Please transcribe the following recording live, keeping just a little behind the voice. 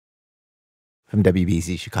From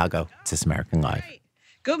WBZ Chicago, it's This American Life.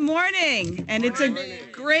 Good morning. And it's a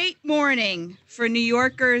great morning for New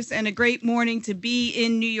Yorkers and a great morning to be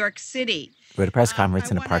in New York City. We're at a press conference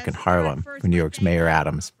in a park in Harlem for New York's Mayor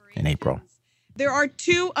Adams in April. There are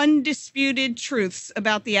two undisputed truths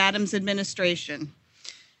about the Adams administration.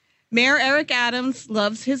 Mayor Eric Adams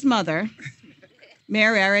loves his mother.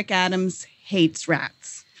 Mayor Eric Adams hates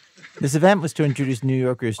rats. This event was to introduce New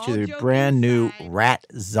Yorkers to their brand new rat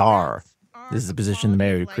czar. This is the position the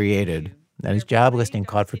mayor created. And his job listing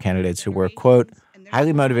called for candidates who were, quote,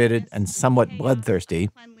 highly motivated and somewhat bloodthirsty,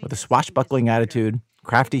 with a swashbuckling attitude,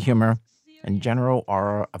 crafty humor, and general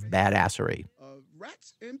aura of badassery.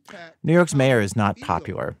 New York's mayor is not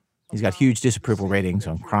popular. He's got huge disapproval ratings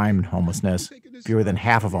on crime and homelessness. Fewer than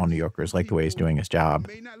half of all New Yorkers like the way he's doing his job.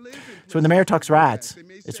 So when the mayor talks rats,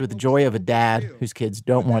 it's with the joy of a dad whose kids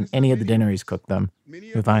don't want any of the dinner he's cooked them,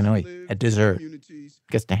 who finally, at dessert,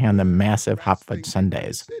 gets to hand them massive hot fudge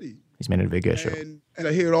sundaes. He's made it a big issue. And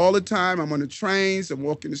I hear it all the time. I'm on the trains, I'm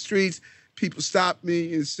walking the streets. People stop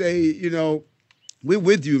me and say, you know, we're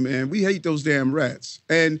with you, man. We hate those damn rats.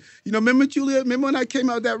 And, you know, remember, Julia, remember when I came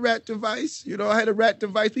out with that rat device? You know, I had a rat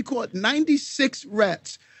device. We caught 96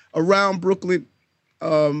 rats around Brooklyn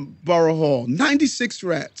Borough Hall. 96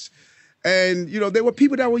 rats. And, you know, there were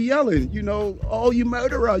people that were yelling, you know, oh, you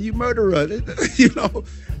murderer, you murderer, you know.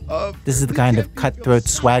 This is the kind of cutthroat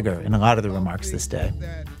swagger in a lot of the remarks this day.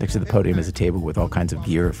 Next to the podium is a table with all kinds of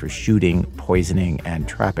gear for shooting, poisoning, and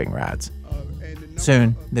trapping rats.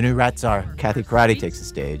 Soon, the new rat czar, Kathy Karate, takes the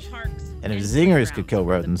stage. And if zingers could kill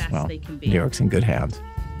rodents, well, New York's in good hands.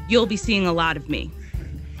 You'll be seeing a lot of me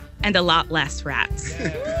and a lot less rats. I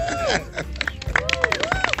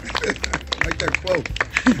like that quote.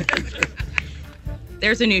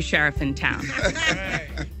 There's a new sheriff in town.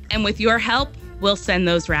 And with your help, we'll send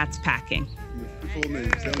those rats packing. Full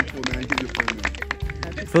name. Tell me full name. Give your full name.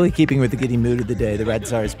 Fully keeping with the giddy mood of the day, the rat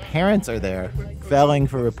czar's parents are there, felling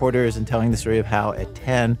for reporters and telling the story of how, at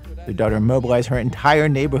 10, their daughter mobilized her entire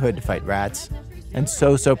neighborhood to fight rats. And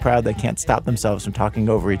so proud they can't stop themselves from talking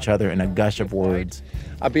over each other in a gush of words.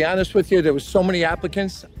 I'll be honest with you, there was so many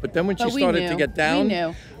applicants, but then when she started to get down,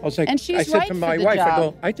 I was like, and she's I said right to my for the wife, job. I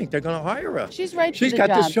go, I think they're going to hire her. She's right She's for the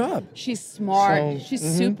got job. this job. She's smart. So, She's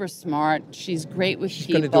super smart. She's great with people.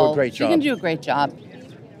 She's going to do a great job. She can do a great job.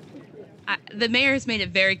 The mayor has made it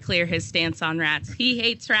very clear his stance on rats. He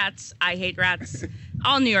hates rats. I hate rats.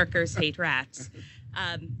 All New Yorkers hate rats.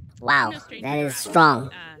 Wow, that is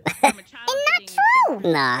strong. Not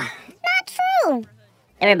true. Nah, not true.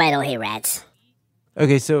 Everybody don't hate rats.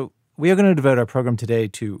 Okay, so we are going to devote our program today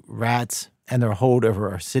to rats and their hold over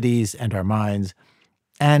our cities and our minds.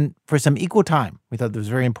 And for some equal time, we thought it was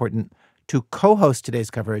very important to co-host today's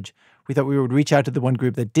coverage. We thought we would reach out to the one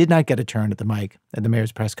group that did not get a turn at the mic at the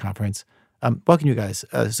mayor's press conference. Welcome, you guys.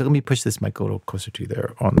 So let me push this mic a little closer to you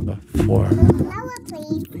there on the floor. Lower,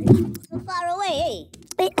 please. So far away,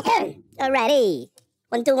 hey. Alrighty.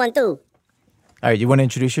 1, 2, 1, 2. All right, you want to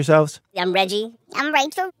introduce yourselves? I'm Reggie. I'm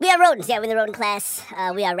Rachel. We are rodents. Yeah, we're in the rodent class.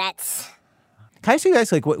 We are rats. Can I ask you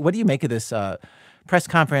guys, like, what do you make of this press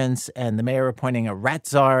conference and the mayor appointing a rat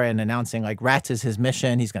czar and announcing, like, rats is his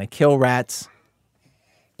mission, he's going to kill rats?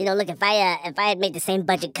 You know, look, if I had made the same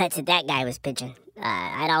budget cuts that that guy was pitching,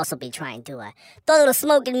 I'd also be trying to throw little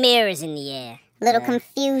smoke and mirrors in the air. Little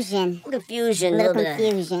confusion. Little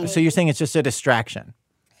confusion. So you're saying it's just a distraction?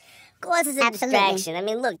 Of course it's a distraction. I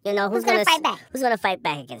mean, look, you know, who's gonna fight back? Who's gonna fight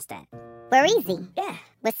back against that? We're easy. Yeah.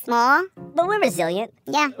 We're small. But we're resilient.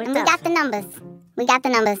 Yeah, We're and tough. we got the numbers. We got the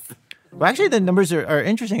numbers. Well, actually, the numbers are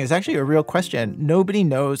interesting. It's actually a real question. Nobody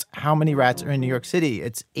knows how many rats are in New York City.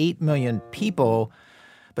 It's 8 million people.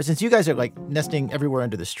 But since you guys are, like, nesting everywhere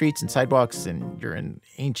under the streets and sidewalks, and you're in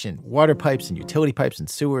ancient water pipes and utility pipes and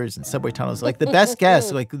sewers and subway tunnels, like, the best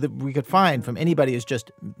guess we could find from anybody is just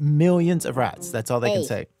millions of rats. That's all they can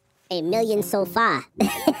say. 8 million so far.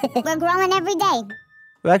 We're growing every day.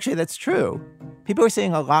 Well, actually, that's true. People are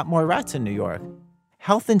seeing a lot more rats in New York.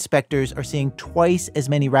 Health inspectors are seeing twice as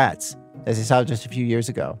many rats as they saw just a few years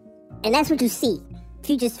ago. And that's what you see.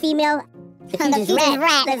 Future's female, the future's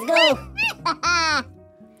rat. Let's go.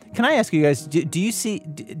 Can I ask you guys, do you see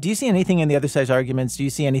anything in the other side's arguments? Do you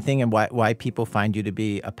see anything in why people find you to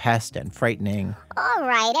be a pest and frightening? All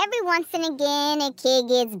right, every once and again, a kid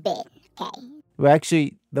gets bit. Okay. Well,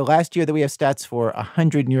 actually, the last year that we have stats for,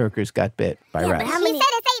 100 New Yorkers got bit by rats. But how many? She said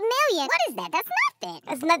it's 8 million. What is that? That's nothing.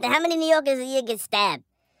 That's nothing. How many New Yorkers a year get stabbed?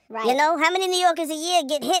 Right. You know, how many New Yorkers a year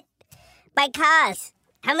get hit by cars?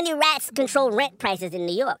 How many rats control rent prices in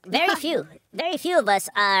New York? Very few. Very few of us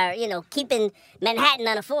are, you know, keeping Manhattan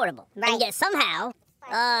unaffordable. Right. And yet somehow,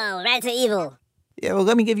 oh, rats are evil. Yeah, well,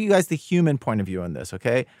 let me give you guys the human point of view on this,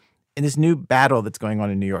 okay? In this new battle that's going on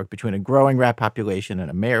in New York between a growing rat population and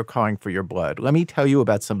a mayor calling for your blood, let me tell you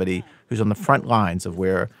about somebody who's on the front lines of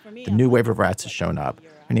where the new wave of rats has shown up.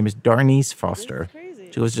 Her name is Darnese Foster.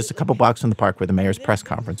 She lives just a couple blocks from the park where the mayor's press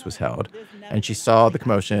conference was held. And she saw the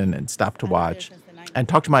commotion and stopped to watch and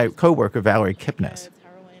talked to my coworker, Valerie Kipnis.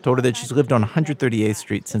 Told her that she's lived on 138th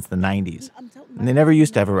Street since the 90s. And they never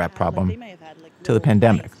used to have a rat problem till the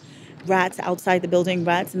pandemic. Rats outside the building,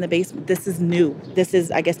 rats in the basement. This is new. This is,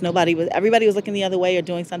 I guess everybody was looking the other way or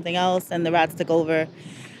doing something else, and the rats took over.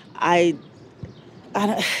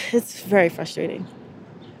 It's very frustrating.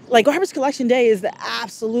 Like, garbage collection day is the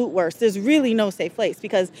absolute worst. There's really no safe place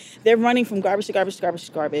because they're running from garbage to garbage to garbage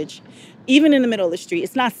to garbage. Even in the middle of the street,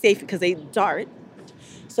 it's not safe because they dart.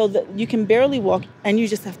 So that you can barely walk, and you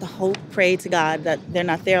just have to hope, pray to God that they're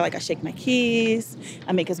not there. Like, I shake my keys,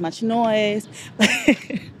 I make as much noise.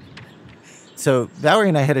 So Valerie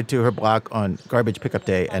and I headed to her block on garbage pickup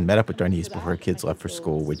day and met up with Darnese before her kids left for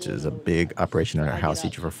school, which is a big operation in our house.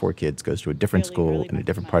 Each of her 4 kids goes to a different school in a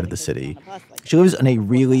different part of the city. She lives in a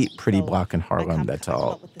really pretty block in Harlem that's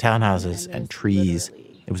all townhouses and trees.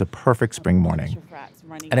 It was a perfect spring morning.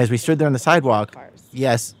 And as we stood there on the sidewalk,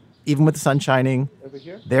 yes, even with the sun shining,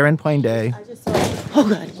 there in plain day,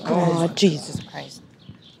 Oh, Jesus Christ.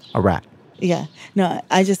 a rat. Yeah. No,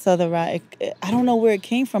 I just saw the rat. I don't know where it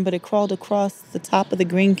came from, but it crawled across the top of the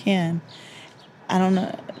green can. I don't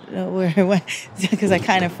know where it went because I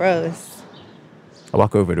kind of froze. I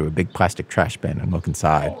walk over to a big plastic trash bin and look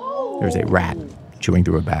inside. There's a rat chewing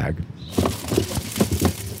through a bag.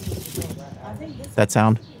 That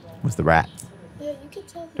sound was the rat.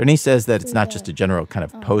 Darnese says that it's not just a general kind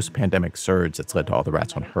of post-pandemic surge that's led to all the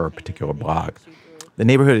rats on her particular block. The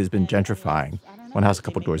neighborhood has been gentrifying. One house a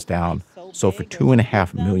couple doors down sold for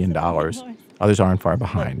 $2.5 million. Others aren't far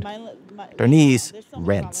behind. Darnese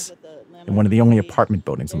rents in one of the only apartment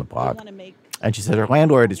buildings on the block. And she said her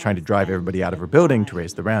landlord is trying to drive everybody out of her building to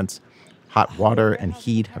raise the rents. Hot water and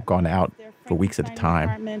heat have gone out for weeks at a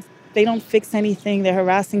time. They don't fix anything. They're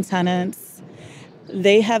harassing tenants.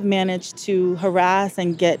 They have managed to harass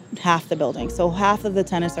and get half the building. So half of the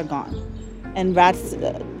tenants are gone. And rats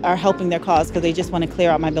are helping their cause because they just want to clear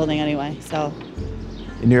out my building anyway. So,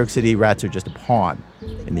 in New York City, rats are just a pawn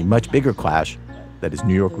in the much bigger clash that is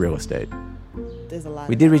New York real estate.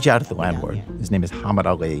 We did reach out to the landlord. His name is Hamid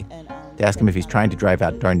Ali, to ask him if he's trying to drive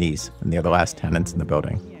out Darnese and the other last tenants in the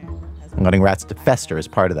building. And letting rats to fester is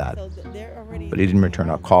part of that. But he didn't return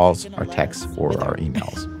our calls, our texts, or our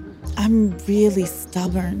emails. I'm really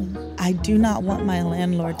stubborn. I do not want my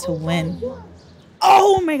landlord to win.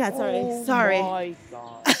 Oh my God, sorry. Oh my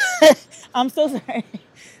God. I'm so sorry.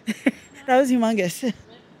 That was humongous.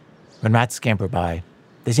 When rats scamper by,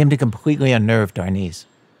 they seem to completely unnerve Darnese.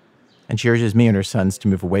 And she urges me and her sons to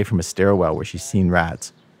move away from a stairwell where she's seen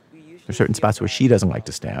rats. There are certain spots where she doesn't like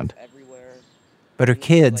to stand. But her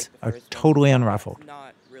kids are totally unruffled.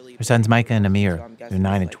 Her sons Micah and Amir, they're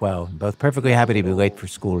 9 and 12, both perfectly happy to be late for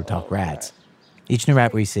school to talk rats. Each new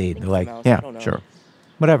rat we see, they're like, yeah, sure,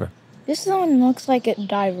 whatever. This one looks like it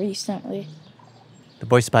died recently. The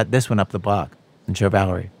boys spot this one up the block and show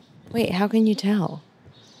Valerie. Wait, how can you tell?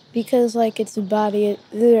 Because, like, its body,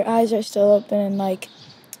 their eyes are still open and, like,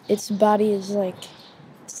 its body is, like,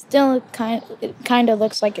 still it kind of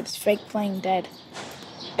looks like it's fake playing dead.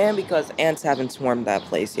 And because ants haven't swarmed that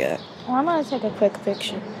place yet. Well, I'm going to take a quick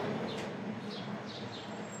picture.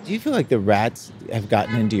 Do you feel like the rats have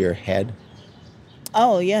gotten into your head?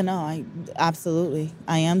 Oh, yeah, no, absolutely.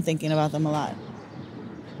 I am thinking about them a lot.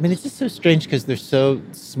 I mean, it's just so strange because they're so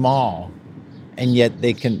small, and yet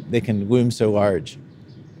they can loom so large.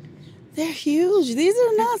 They're huge. These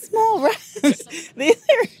are not small rats.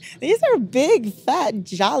 These are big, fat,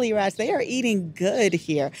 jolly rats. They are eating good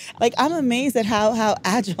here. Like, I'm amazed at how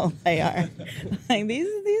agile they are. Like, these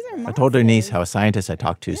are monsters. I told Darnese how a scientist I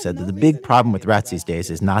talked to said that the big problem with rats these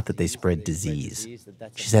days is not that they spread disease.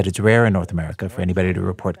 She said it's rare in North America for anybody to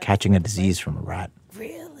report catching a disease from a rat.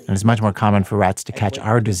 Really? And it's much more common for rats to catch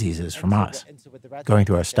our diseases from us, going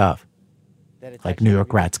through our stuff. Like New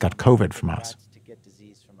York rats got COVID from us.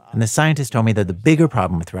 And the scientist told me that the bigger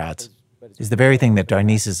problem with rats is the very thing that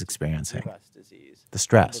Darnese is experiencing, the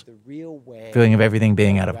stress, feeling of everything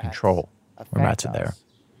being out of control when rats are there.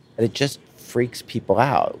 And it just freaks people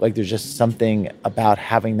out. Like, there's just something about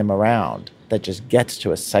having them around that just gets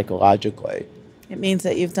to us psychologically. It means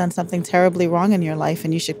that you've done something terribly wrong in your life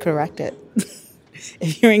and you should correct it.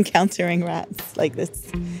 If you're encountering rats like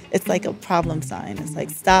this, it's like a problem sign. It's like,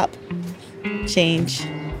 stop, change,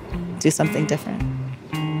 do something different.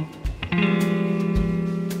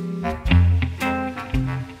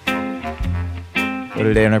 So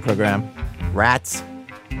today on our program, rats.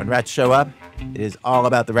 When rats show up, it is all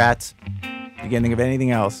about the rats. You can't think of anything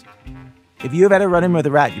else. If you have had a run-in with a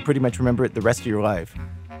rat, you pretty much remember it the rest of your life.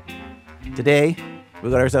 Today, we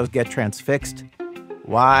let ourselves get transfixed.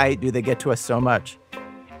 Why do they get to us so much?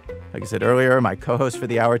 Like I said earlier, my co-hosts for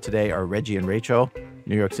the hour today are Reggie and Rachel,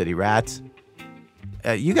 New York City Rats.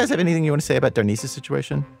 You guys have anything you want to say about Darnice's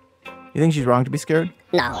situation? You think she's wrong to be scared?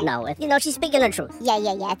 No. She's speaking the truth. Yeah.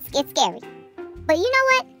 It's scary. But you know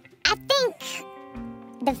what? I think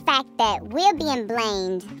the fact that we're being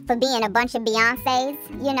blamed for being a bunch of Beyoncés,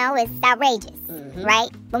 is outrageous, right?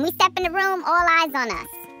 When we step in the room, all eyes on us.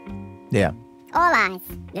 Yeah. All eyes.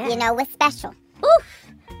 Yeah. We're special.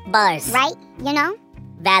 Oof. Bars. Right?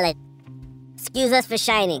 Valid. Excuse us for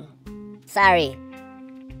shining. Sorry.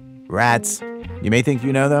 Rats. You may think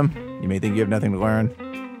you know them. You may think you have nothing to learn.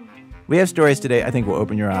 We have stories today I think will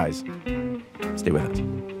open your eyes. Stay with us.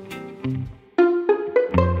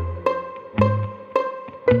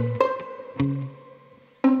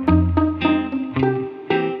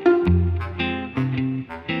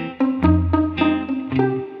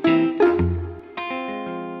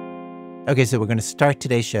 Okay, so we're going to start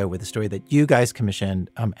today's show with a story that you guys commissioned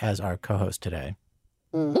as our co-host today.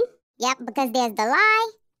 Yep, because there's the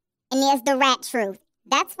lie and there's the rat truth.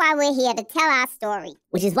 That's why we're here to tell our story.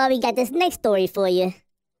 Which is why we got this next story for you.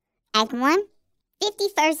 Act 1,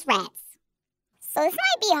 51st Rats. So this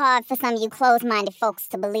might be hard for some of you closed-minded folks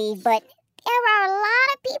to believe, but there are a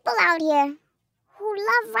lot of people out here who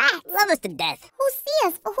love rats. Love us to death. Who see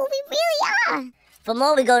us for who we really are. For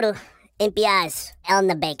more, we go to NPR's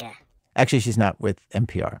Elna Baker. Actually, she's not with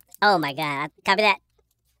NPR. Oh, my God. Copy that.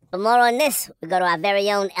 For more on this, we go to our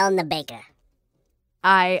very own Elna Baker. So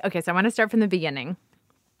I want to start from the beginning.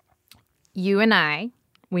 You and I,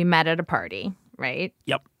 we met at a party, right?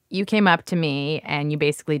 Yep. You came up to me and you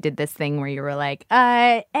basically did this thing where you were like,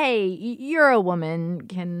 hey, you're a woman.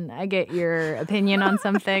 Can I get your opinion on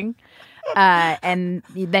something? And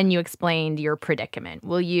then you explained your predicament.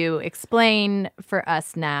 Will you explain for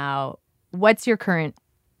us now, what's your current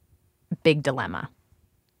big dilemma?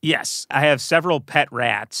 Yes, I have several pet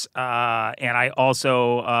rats, and I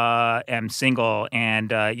also am single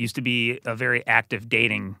and used to be a very active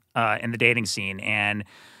dating in the dating scene. And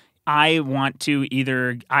I have to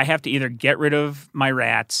either get rid of my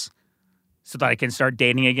rats so that I can start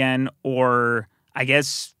dating again, or I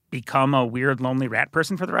guess become a weird, lonely rat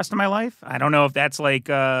person for the rest of my life. I don't know if that's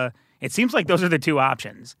it seems like those are the two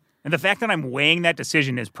options. And the fact that I'm weighing that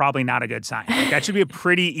decision is probably not a good sign. That should be a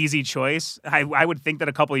pretty easy choice. I would think that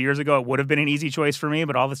a couple of years ago it would have been an easy choice for me,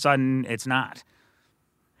 but all of a sudden it's not.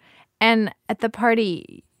 And at the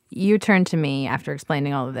party, you turned to me after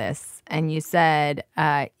explaining all of this, and you said,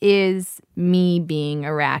 is me being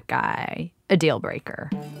a rat guy a deal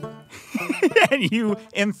breaker? And you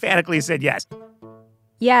emphatically said yes.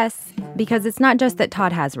 Yes, because it's not just that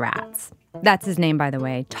Todd has rats. That's his name, by the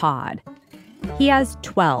way, Todd. He has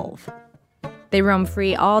 12. They roam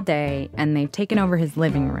free all day, and they've taken over his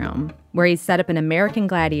living room, where he's set up an American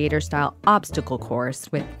Gladiator-style obstacle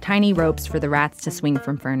course with tiny ropes for the rats to swing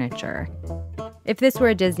from furniture. If this were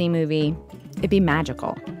a Disney movie, it'd be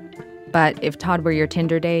magical. But if Todd were your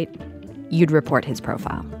Tinder date, you'd report his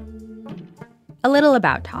profile. A little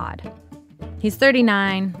about Todd. He's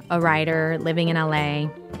 39, a writer, living in LA.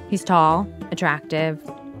 He's tall, attractive,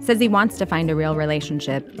 says he wants to find a real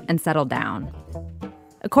relationship and settle down.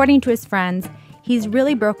 According to his friends, he's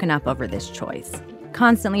really broken up over this choice,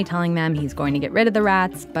 constantly telling them he's going to get rid of the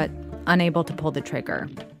rats, but unable to pull the trigger.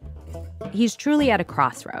 He's truly at a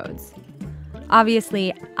crossroads.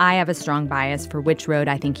 Obviously, I have a strong bias for which road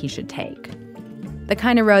I think he should take. The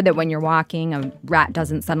kind of road that when you're walking, a rat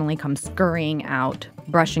doesn't suddenly come scurrying out,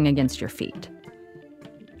 brushing against your feet.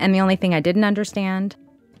 And the only thing I didn't understand,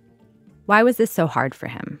 why was this so hard for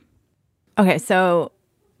him? Okay, so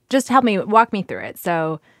just walk me through it.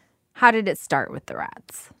 So how did it start with the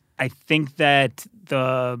rats? I think that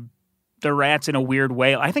the rats, in a weird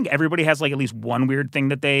way, I think everybody has at least one weird thing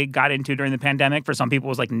that they got into during the pandemic. For some people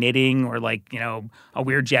it was knitting or a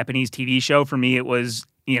weird Japanese TV show. For me it was,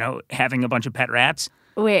 having a bunch of pet rats.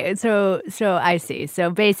 Wait, so I see. So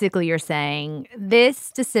basically you're saying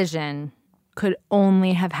this decision could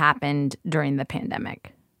only have happened during the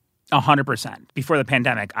pandemic. 100%. Before the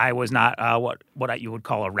pandemic, I was not what you would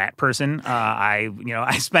call a rat person. I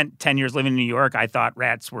spent 10 years living in New York. I thought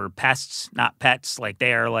rats were pests, not pets.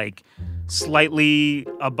 They are slightly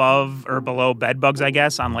above or below bed bugs, I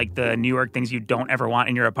guess, on the New York things you don't ever want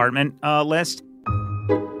in your apartment list.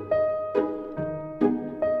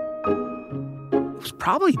 It was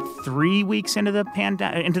probably 3 weeks into the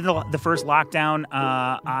pandemic, into the first lockdown.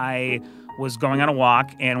 I was going on a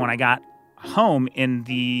walk, and when I got home in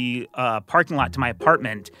the parking lot to my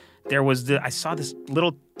apartment, I saw this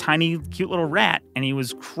little tiny cute little rat, and he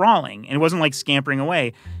was crawling, and it wasn't like scampering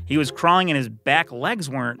away. He was crawling and his back legs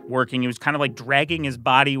weren't working. He was kind of like dragging his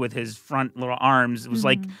body with his front little arms. It was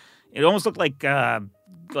like, it almost looked like out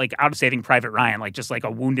of Saving Private Ryan, like just like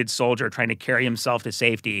a wounded soldier trying to carry himself to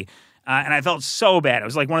safety. And I felt so bad. It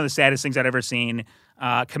was like one of the saddest things I'd ever seen,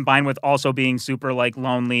 combined with also being super like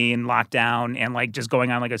lonely and locked down and like just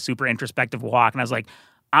going on like a super introspective walk. And I was like,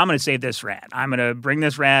 I'm going to save this rat. I'm going to bring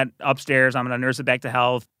this rat upstairs. I'm going to nurse it back to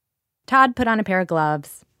health. Todd put on a pair of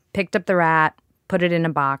gloves, picked up the rat, put it in a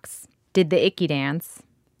box, did the icky dance,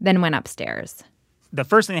 then went upstairs. The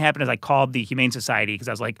first thing that happened is I called the Humane Society because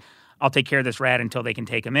I was like, I'll take care of this rat until they can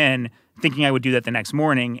take him in, thinking I would do that the next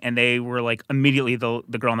morning. And they were like, immediately the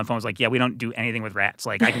girl on the phone was like, yeah, we don't do anything with rats.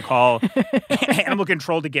 Like, I can call animal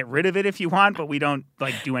control to get rid of it if you want, but we don't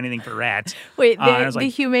like do anything for rats. Wait,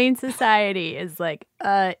 the Humane Society is like,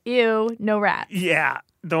 ew, no rats. Yeah,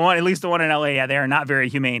 at least the one in LA, yeah, they are not very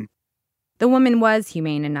humane. The woman was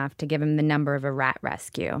humane enough to give him the number of a rat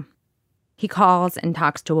rescue. He calls and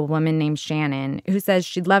talks to a woman named Shannon who says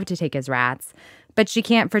she'd love to take his rats, but she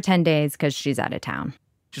can't for 10 days because she's out of town.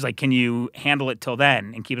 She's like, can you handle it till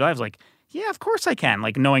then and keep it alive? I was like, yeah, of course I can.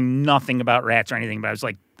 Like, knowing nothing about rats or anything, but I was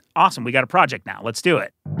like, awesome, we got a project now. Let's do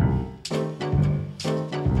it.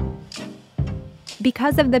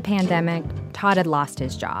 Because of the pandemic, Todd had lost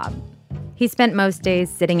his job. He spent most days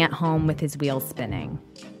sitting at home with his wheels spinning.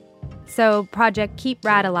 So Project Keep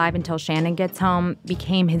Rat Alive Until Shannon Gets Home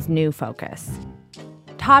became his new focus.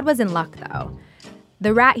 Todd was in luck, though.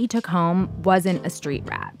 The rat he took home wasn't a street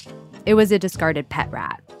rat. It was a discarded pet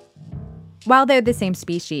rat. While they're the same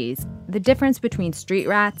species, the difference between street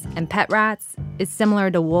rats and pet rats is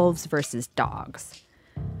similar to wolves versus dogs.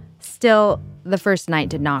 Still, the first night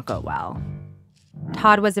did not go well.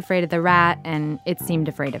 Todd was afraid of the rat, and it seemed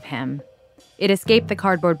afraid of him. It escaped the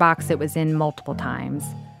cardboard box it was in multiple times.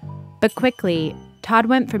 But quickly, Todd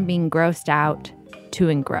went from being grossed out to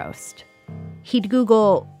engrossed. He'd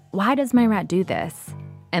Google, why does my rat do this?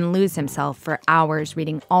 And lose himself for hours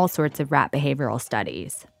reading all sorts of rat behavioral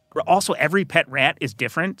studies. Also, every pet rat is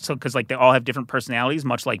different, so because like they all have different personalities,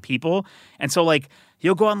 much like people. And so like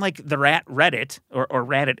you'll go on like the rat Reddit or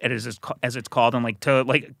Reddit as it's called, and like to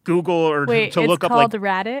like Google or to look up like. Wait, it's called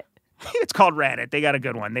Reddit? It's called Reddit. They got a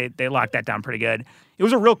good one. They locked that down pretty good. It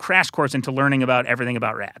was a real crash course into learning about everything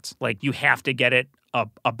about rats. Like you have to get it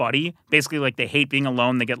a buddy. Basically, like they hate being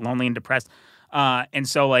alone. They get lonely and depressed. And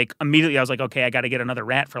so like immediately I was like, okay, I got to get another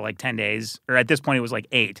rat for like 10 days. Or at this point it was like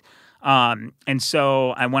 8. And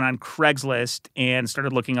so I went on Craigslist and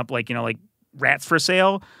started looking up like rats for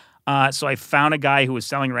sale. So I found a guy who was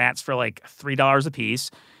selling rats for like $3 a piece.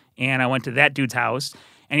 And I went to that dude's house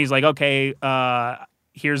and he's like, okay,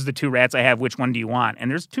 here's the 2 rats I have. Which one do you want?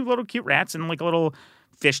 And there's 2 little cute rats and like a little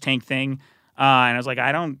fish tank thing. And I was like,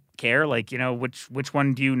 I don't care. Like, which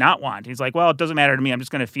one do you not want? He's like, well, it doesn't matter to me. I'm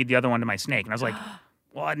just going to feed the other one to my snake. And I was like,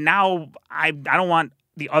 well, now I don't want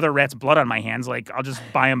the other rat's blood on my hands. Like, I'll just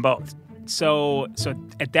buy them both. So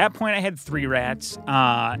at that point, I had 3 rats.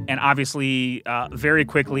 And obviously, very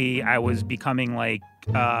quickly, I was becoming like,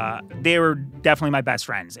 they were definitely my best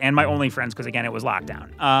friends and my only friends because, again, it was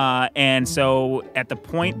lockdown. And so at the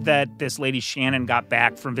point that this lady Shannon got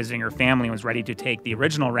back from visiting her family and was ready to take the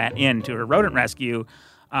original rat in to her rodent rescue,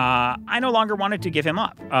 I no longer wanted to give him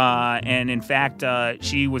up. And in fact,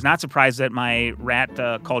 she was not surprised that my rat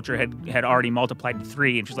culture had already multiplied to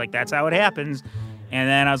 3. And she's like, that's how it happens. And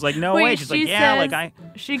then I was like, no way. She's like, yeah, says,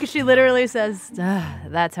 like She literally says,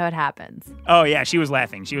 that's how it happens. Oh, yeah. She was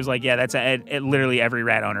laughing. She was like, yeah, that's literally every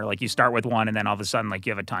rat owner. Like, you start with 1 and then all of a sudden, like,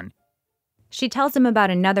 you have a ton. She tells him about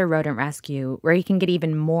another rodent rescue where he can get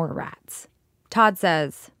even more rats. Todd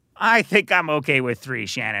says, I think I'm okay with 3,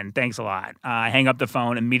 Shannon. Thanks a lot. I hang up the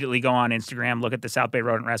phone, immediately go on Instagram, look at the South Bay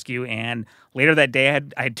Rodent Rescue, and later that day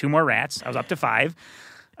I had 2 more rats. I was up to 5.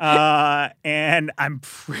 And I'm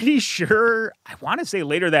pretty sure, I want to say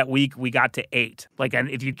later that week we got to 8. Like, and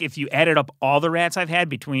if you added up all the rats I've had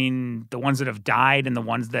between the ones that have died and the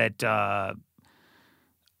ones that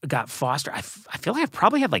got fostered, I feel like I've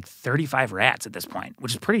probably had like 35 rats at this point,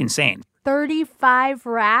 which is pretty insane. 35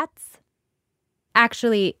 rats?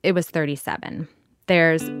 Actually, it was 37.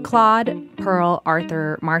 There's Claude, Pearl,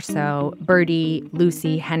 Arthur, Marceau, Birdie,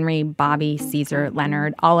 Lucy, Henry, Bobby, Caesar,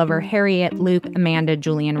 Leonard, Oliver, Harriet, Luke, Amanda,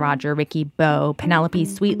 Julian, Roger, Ricky, Bo, Penelope,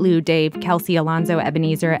 Sweet Lou, Dave, Kelsey, Alonzo,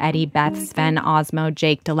 Ebenezer, Eddie, Beth, Sven, Osmo,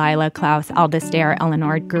 Jake, Delilah, Klaus, Aldastair,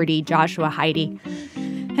 Eleanor, Gertie, Joshua, Heidi,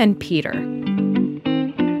 and Peter.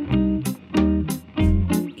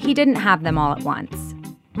 He didn't have them all at once.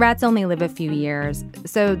 Rats only live a few years,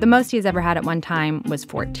 so the most he's ever had at one time was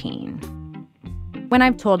 14. When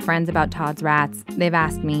I've told friends about Todd's rats, they've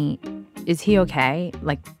asked me, is he okay?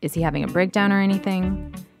 Like, is he having a breakdown or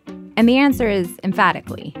anything? And the answer is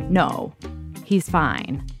emphatically, no, he's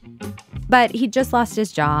fine. But he just lost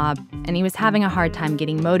his job, and he was having a hard time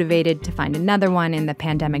getting motivated to find another one in the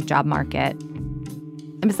pandemic job market.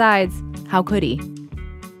 And besides, how could he?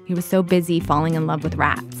 He was so busy falling in love with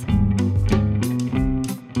rats.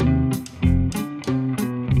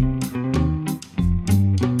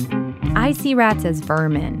 I see rats as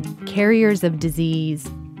vermin, carriers of disease.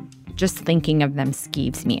 Just thinking of them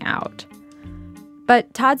skeeves me out.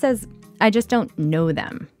 But Todd says, I just don't know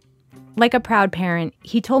them. Like a proud parent,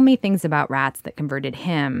 he told me things about rats that converted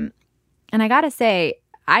him. And I gotta say,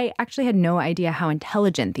 I actually had no idea how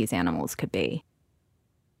intelligent these animals could be.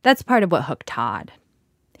 That's part of what hooked Todd.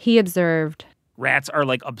 He observed, rats are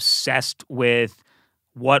like obsessed with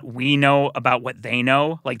what we know about what they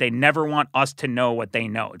know. Like, they never want us to know what they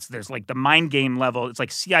know. There's like the mind game level. It's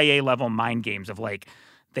like CIA level mind games of like,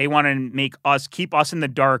 they want to keep us in the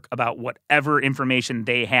dark about whatever information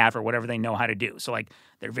they have or whatever they know how to do. So like,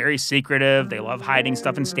 they're very secretive. They love hiding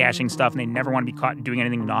stuff and stashing stuff, and they never want to be caught doing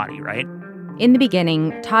anything naughty, right? In the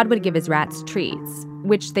beginning, Todd would give his rats treats,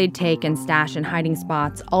 which they'd take and stash in hiding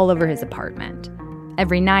spots all over his apartment.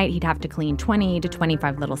 Every night, he'd have to clean 20 to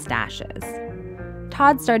 25 little stashes.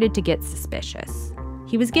 Todd started to get suspicious.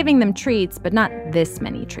 He was giving them treats, but not this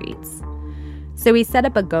many treats. So he set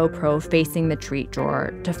up a GoPro facing the treat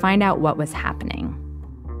drawer to find out what was happening.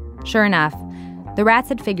 Sure enough, the rats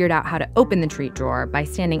had figured out how to open the treat drawer by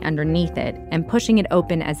standing underneath it and pushing it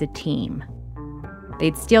open as a team.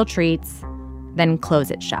 They'd steal treats, then close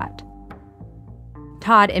it shut.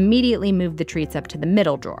 Todd immediately moved the treats up to the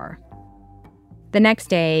middle drawer. The next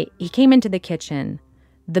day, he came into the kitchen.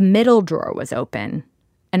 The middle drawer was open,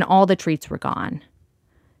 and all the treats were gone.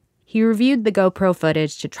 He reviewed the GoPro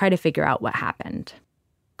footage to try to figure out what happened.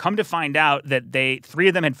 Come to find out that three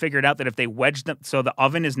of them had figured out that if they wedged them, so the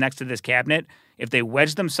oven is next to this cabinet, if they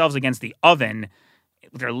wedged themselves against the oven,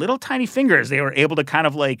 with their little tiny fingers, they were able to kind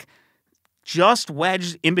of like just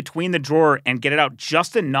wedge in between the drawer and get it out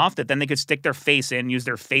just enough that then they could stick their face in, use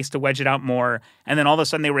their face to wedge it out more, and then all of a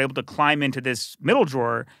sudden they were able to climb into this middle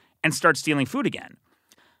drawer and start stealing food again.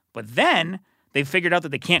 But then they figured out that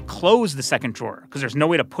they can't close the second drawer because there's no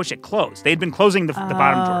way to push it closed. They'd been closing the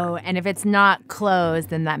bottom drawer. Oh, and if it's not closed,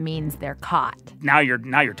 then that means they're caught. Now you're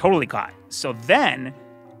totally caught. So then,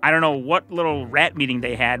 I don't know what little rat meeting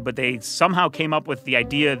they had, but they somehow came up with the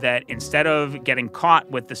idea that instead of getting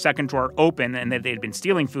caught with the second drawer open and that they'd been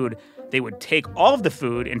stealing food, they would take all of the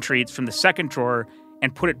food and treats from the second drawer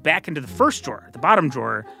and put it back into the first drawer, the bottom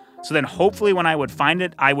drawer. So then hopefully when I would find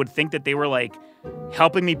it, I would think that they were like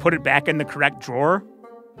helping me put it back in the correct drawer.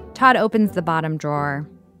 Todd opens the bottom drawer,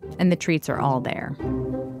 and the treats are all there.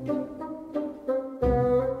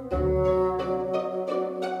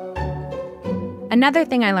 Another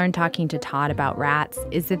thing I learned talking to Todd about rats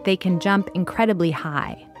is that they can jump incredibly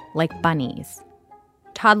high, like bunnies.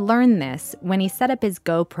 Todd learned this when he set up his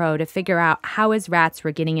GoPro to figure out how his rats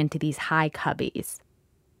were getting into these high cubbies.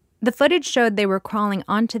 The footage showed they were crawling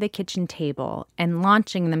onto the kitchen table and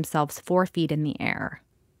launching themselves 4 feet in the air.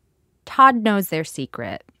 Todd knows their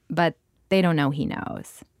secret, but they don't know he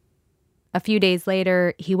knows. A few days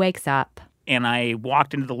later, he wakes up. And I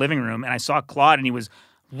walked into the living room and I saw Claude and he was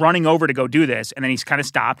running over to go do this. And then he's kind of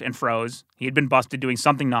stopped and froze. He had been busted doing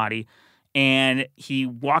something naughty. And he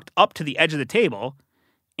walked up to the edge of the table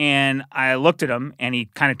and I looked at him and he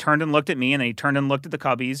kind of turned and looked at me and then he turned and looked at the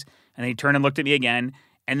cubbies and then he turned and looked at me again.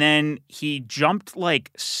 And then he jumped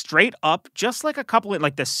like straight up, just like a couple of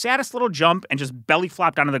like the saddest little jump and just belly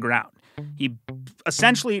flopped onto the ground. He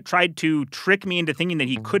essentially tried to trick me into thinking that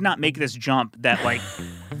he could not make this jump that like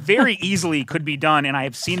very easily could be done. And I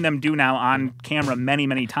have seen them do now on camera many,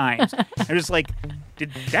 many times. I'm just like,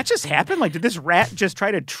 did that just happen? Like, did this rat just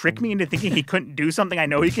try to trick me into thinking he couldn't do something I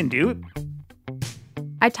know he can do?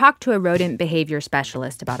 I talked to a rodent behavior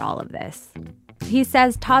specialist about all of this. He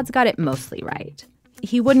says Todd's got it mostly right.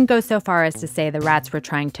 He wouldn't go so far as to say the rats were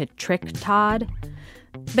trying to trick Todd,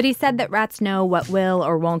 but he said that rats know what will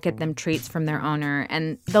or won't get them treats from their owner,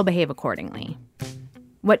 and they'll behave accordingly.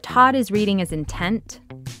 What Todd is reading as intent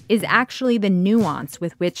is actually the nuance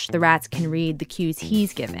with which the rats can read the cues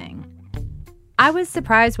he's giving. I was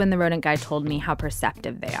surprised when the rodent guy told me how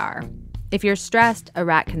perceptive they are. If you're stressed, a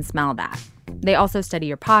rat can smell that. They also study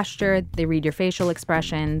your posture, they read your facial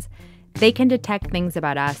expressions. They can detect things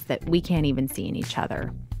about us that we can't even see in each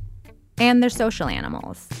other. And they're social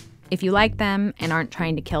animals. If you like them and aren't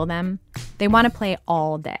trying to kill them, they want to play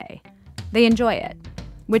all day. They enjoy it.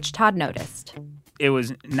 which Todd noticed. It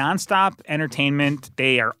was nonstop entertainment.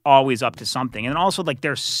 They are always up to something. And also, like,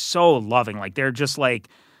 they're so loving. Like, they're just, like,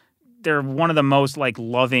 they're one of the most, like,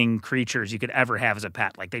 loving creatures you could ever have as a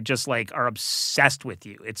pet. Like, they just, like, are obsessed with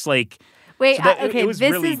you. It's like... Wait, so that, okay, it was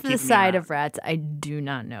this really is the keeping me side around. of rats I do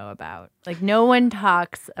not know about. Like, no one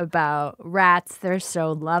talks about rats. They're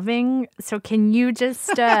so loving. So can you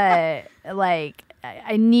just, like,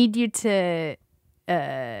 I need you to,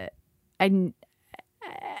 I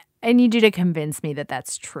need you to convince me that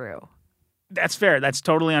that's true. That's fair. That's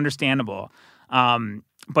totally understandable.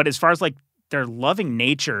 But as far as, like, their loving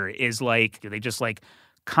nature is, like, they just, like,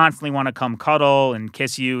 constantly want to come cuddle and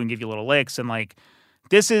kiss you and give you little licks. And, like,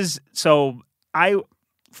 this is, so I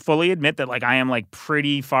fully admit that, like, I am, like,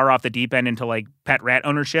 pretty far off the deep end into, like, pet rat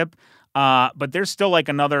ownership. But there's still, like,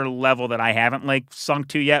 another level that I haven't, like, sunk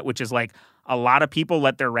to yet, which is, like, a lot of people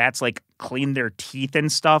let their rats, like, clean their teeth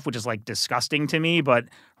and stuff, which is, like, disgusting to me. But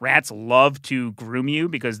rats love to groom you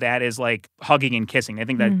because that is, like, hugging and kissing. I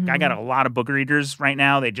think that I got a lot of booger eaters right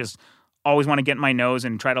now. They just always want to get in my nose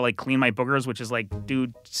and try to, like, clean my boogers, which is, like,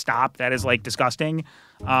 dude, stop. That is, like, disgusting.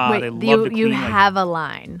 Wait, they love you to clean, like, have a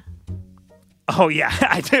line. Oh, yeah,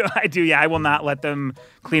 I do. Yeah, I will not let them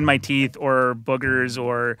clean my teeth or boogers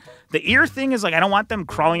or the ear thing is like, I don't want them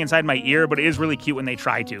crawling inside my ear, but it is really cute when they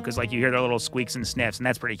try to because, like, you hear their little squeaks and sniffs, and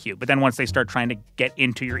that's pretty cute. But then once they start trying to get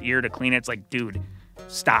into your ear to clean it, it's like, dude,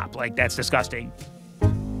 stop. Like, that's disgusting.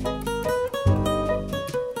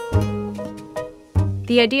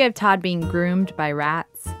 The idea of Todd being groomed by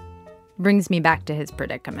rats brings me back to his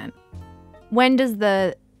predicament. When does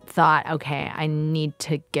the thought, okay, I need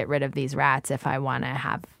to get rid of these rats if I want to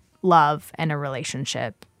have love and a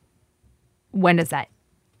relationship, when does that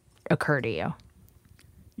occur to you?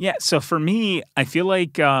 Yeah, so for me, I feel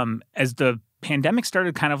like as the pandemic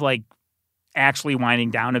started kind of like actually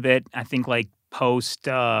winding down a bit, I think like post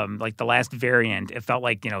like the last variant, it felt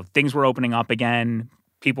like, you know, things were opening up again.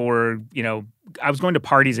 People were, you know, I was going to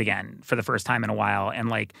parties again for the first time in a while and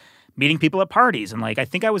like meeting people at parties. And like, I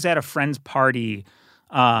think I was at a friend's party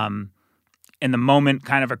and the moment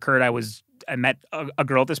kind of occurred. I met a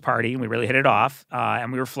girl at this party and we really hit it off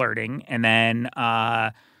and we were flirting. And then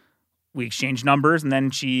we exchanged numbers and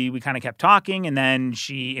then we kind of kept talking. And then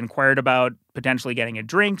she inquired about potentially getting a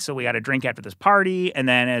drink. So we got a drink after this party. And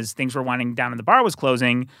then as things were winding down and the bar was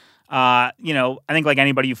closing, you know, I think like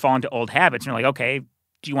anybody, you fall into old habits and you're like, okay,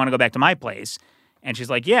 do you want to go back to my place? And she's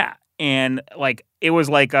like, yeah. And like, it was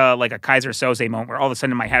like a Kaiser Soze moment where all of a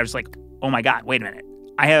sudden in my head, I was like, oh my God, wait a minute.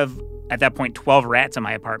 I have at that point 12 rats in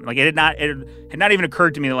my apartment. Like it had not even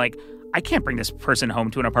occurred to me that like, I can't bring this person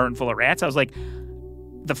home to an apartment full of rats. I was like,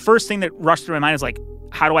 the first thing that rushed through my mind is like,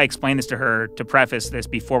 how do I explain this to her to preface this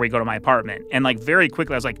before we go to my apartment? And like very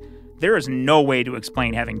quickly, I was like, there is no way to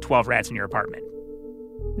explain having 12 rats in your apartment.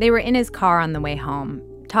 They were in his car on the way home.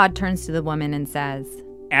 Todd turns to the woman and says,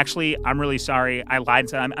 actually, I'm really sorry. I lied and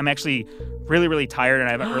said I'm actually really, really tired and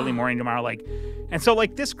I have an early morning tomorrow. Like, and so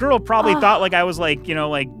like this girl probably thought like I was like, you know,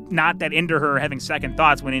 like not that into her having second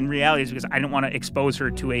thoughts when in reality it's because I didn't want to expose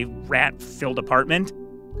her to a rat-filled apartment.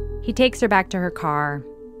 He takes her back to her car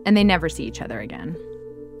and they never see each other again.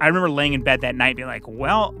 I remember laying in bed that night being like,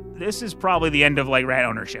 well, this is probably the end of like rat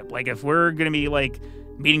ownership. Like if we're going to be like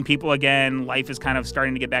meeting people again, life is kind of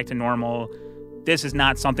starting to get back to normal. This is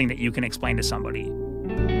not something that you can explain to somebody.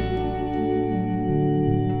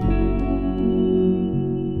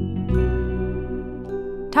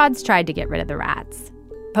 Todd's tried to get rid of the rats,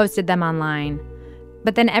 posted them online,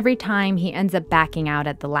 but then every time he ends up backing out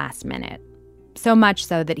at the last minute. So much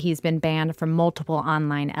so that he's been banned from multiple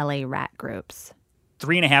online LA rat groups.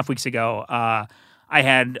 3.5 weeks ago, I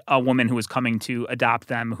had a woman who was coming to adopt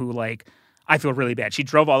them who, like, I feel really bad. She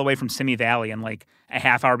drove all the way from Simi Valley and, like, a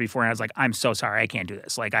half hour before, and I was like, I'm so sorry. I can't do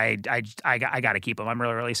this. Like, I got to keep them. I'm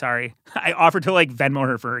really, really sorry. I offered to, like, Venmo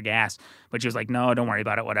her for her gas, but she was like, no, don't worry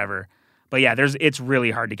about it, whatever. But, yeah, it's really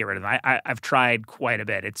hard to get rid of them. I've tried quite a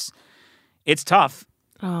bit. It's tough.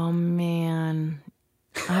 Oh, man.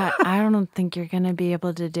 I don't think you're going to be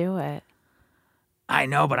able to do it. I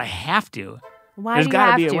know, but I have to. Why do you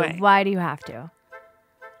have to? Why do you have to?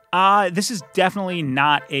 This is definitely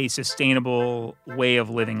not a sustainable way of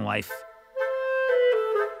living life.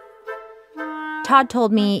 Todd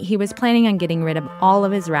told me he was planning on getting rid of all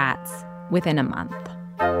of his rats within a month.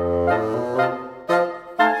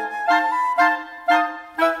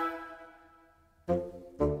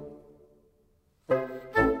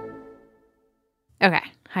 Okay.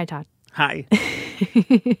 Hi, Todd. Hi.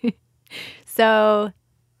 So,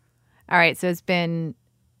 all right. So it's been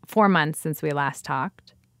 4 months since we last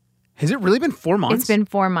talked. Has it really been 4 months? It's been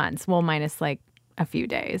 4 months. Well, minus like a few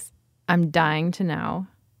days. I'm dying to know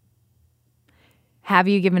Have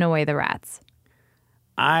you given away the rats?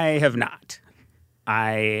 I have not.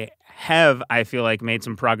 I feel like, made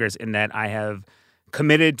some progress in that I have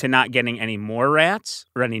committed to not getting any more rats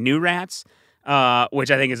or any new rats,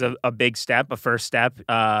 which I think is a big step, a first step.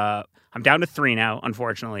 I'm down to 3 now,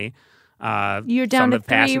 unfortunately. You're down to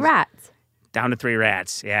 3 rats. Down to 3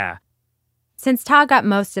 rats, yeah. Since Todd got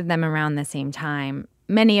most of them around the same time,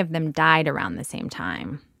 many of them died around the same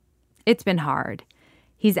time. It's been hard.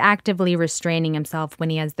 He's actively restraining himself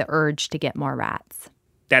when he has the urge to get more rats.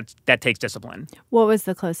 That takes discipline. What was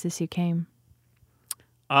the closest you came?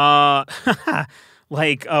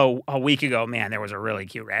 Like a week ago, man, there was a really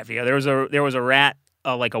cute rat video. There was a rat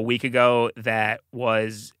like a week ago that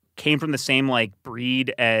came from the same like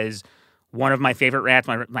breed as one of my favorite rats,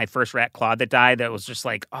 my first rat, Claude, that died. That was just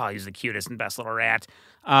like, oh, he's the cutest and best little rat.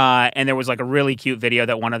 And there was like a really cute video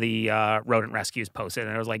that one of the rodent rescues posted,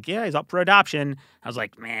 and it was like, yeah, he's up for adoption. I was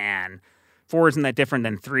like, man, 4 isn't that different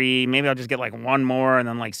than 3. Maybe I'll just get like 1 more and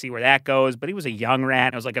then like see where that goes. But he was a young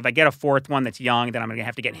rat. I was like, if I get a 4th one that's young, then I'm gonna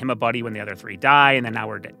have to get him a buddy when the other 3 die, and then now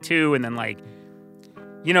we're at 2, and then like,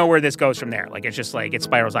 you know where this goes from there. Like, it's just like it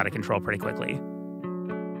spirals out of control pretty quickly.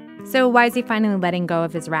 So why is he finally letting go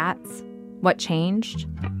of his rats? What changed?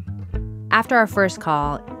 After our first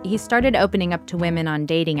call, he started opening up to women on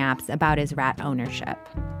dating apps about his rat ownership.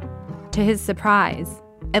 To his surprise,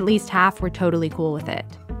 at least half were totally cool with it.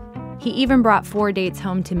 He even brought 4 dates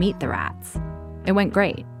home to meet the rats. It went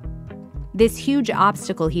great. This huge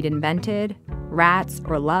obstacle he'd invented, rats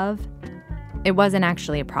or love, it wasn't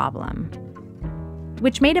actually a problem.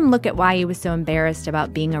 Which made him look at why he was so embarrassed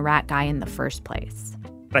about being a rat guy in the first place.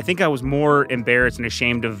 But I think I was more embarrassed and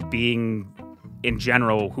ashamed of being, in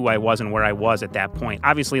general, who I was and where I was at that point.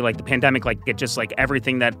 Obviously, like the pandemic, like it just like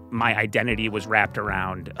everything that my identity was wrapped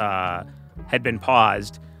around had been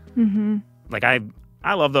paused. Mm-hmm. Like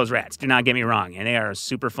I love those rats, do not get me wrong, and they are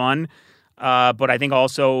super fun. But I think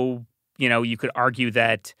also, you know, you could argue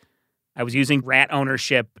that I was using rat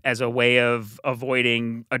ownership as a way of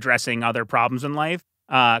avoiding addressing other problems in life.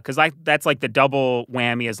 Because that's like the double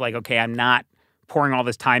whammy is like, okay, I'm not pouring all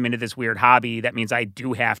this time into this weird hobby. That means I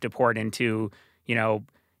do have to pour it into, you know,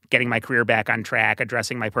 getting my career back on track,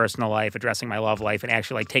 addressing my personal life, addressing my love life, and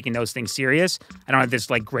actually like taking those things serious. I don't have this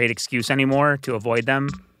like great excuse anymore to avoid them.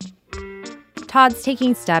 Todd's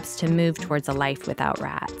taking steps to move towards a life without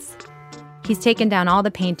rats. He's taken down all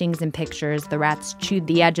the paintings and pictures the rats chewed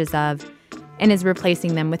the edges of and is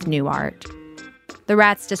replacing them with new art. The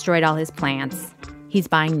rats destroyed all his plants. He's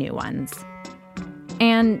buying new ones.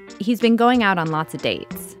 And he's been going out on lots of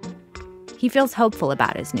dates. He feels hopeful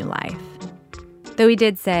about his new life. Though he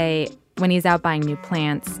did say when he's out buying new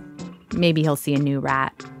plants, maybe he'll see a new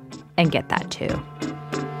rat and get that too.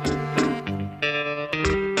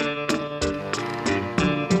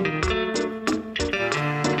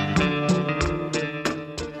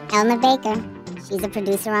 Elna Baker, she's a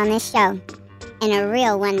producer on this show, and a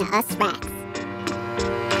real one to us rats.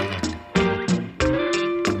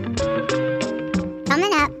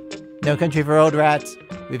 Coming up. No Country for Old Rats.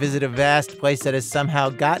 We visit a vast place that has somehow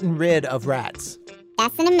gotten rid of rats.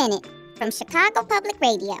 That's in a minute, from Chicago Public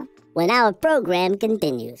Radio. When our program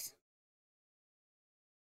continues.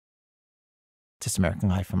 This American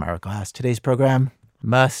Life from Ira Glass. Today's program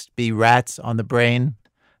must be Rats on the Brain.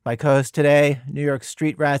 My co-hosts today, New York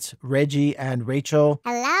street rats, Reggie and Rachel.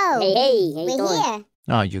 Hello. Hey, how you We're doing? here.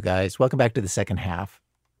 Oh, you guys, welcome back to the second half.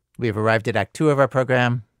 We have arrived at Act 2 of our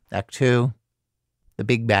program. Act 2, the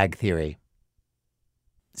Big Bag Theory.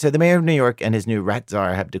 So the mayor of New York and his new rat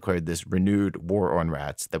czar have declared this renewed war on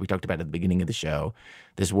rats that we talked about at the beginning of the show,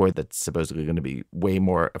 this war that's supposedly going to be way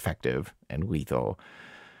more effective and lethal.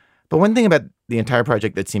 But one thing about the entire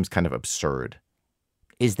project that seems kind of absurd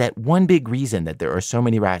is that one big reason that there are so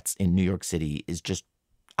many rats in New York City is just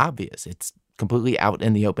obvious. It's completely out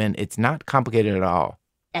in the open. It's not complicated at all.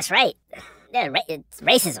 That's right. Yeah, it's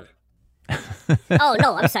racism. Oh,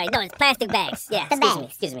 no, I'm sorry. No, it's plastic bags. Yeah,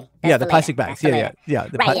 excuse me. That's the plastic bags. Yeah. Yeah,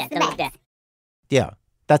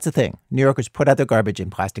 that's the thing. New Yorkers put out their garbage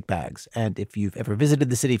in plastic bags. And if you've ever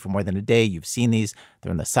visited the city for more than a day, you've seen these.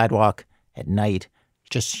 They're on the sidewalk at night.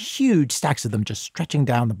 Just huge stacks of them just stretching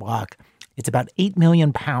down the block. It's about 8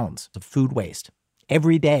 million pounds of food waste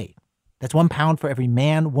every day. That's 1 pound for every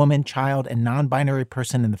man, woman, child, and non-binary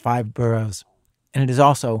person in the 5 boroughs. And it is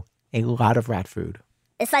also a lot of rat food.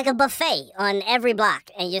 It's like a buffet on every block.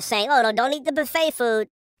 And you're saying, oh, no, don't eat the buffet food.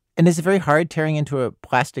 And is it very hard tearing into a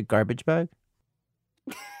plastic garbage bag?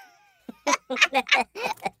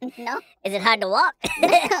 No. Is it hard to walk?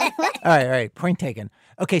 All right. Point taken.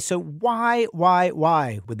 Okay, so why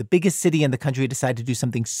would the biggest city in the country decide to do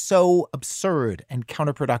something so absurd and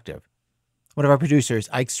counterproductive? One of our producers,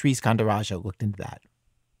 Ike Sriskandarajah, looked into that.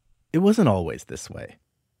 It wasn't always this way.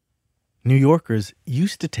 New Yorkers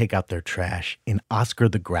used to take out their trash in Oscar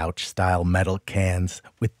the Grouch-style metal cans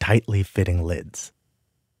with tightly fitting lids.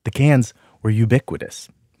 The cans were ubiquitous,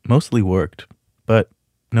 mostly worked, but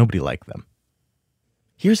nobody liked them.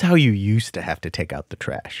 Here's how you used to have to take out the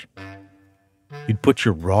trash. You'd put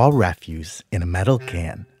your raw refuse in a metal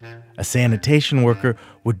can. A sanitation worker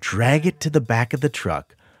would drag it to the back of the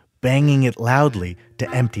truck, banging it loudly to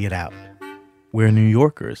empty it out. Where New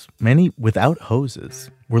Yorkers, many without hoses,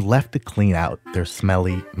 were left to clean out their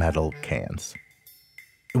smelly metal cans.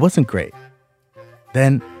 It wasn't great.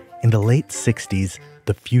 Then, in the late 60s,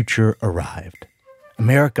 the future arrived.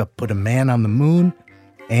 America put a man on the moon,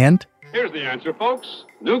 and... Here's the answer, folks.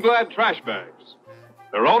 New Glad trash bags.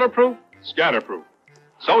 They're odor-proof, scatter-proof.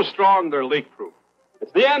 So strong, they're leak-proof.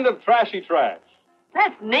 It's the end of trashy trash.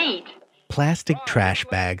 That's neat. Plastic trash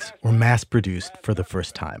bags were mass-produced for the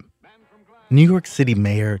first time. New York City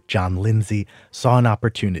Mayor John Lindsay saw an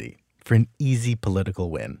opportunity for an easy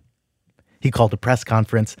political win. He called a press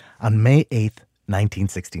conference on May 8th,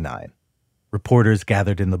 1969. Reporters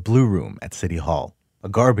gathered in the Blue Room at City Hall. A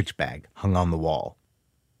garbage bag hung on the wall.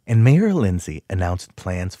 And Mayor Lindsay announced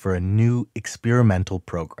plans for a new experimental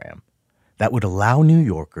program that would allow New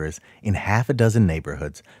Yorkers in half a dozen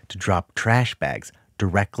neighborhoods to drop trash bags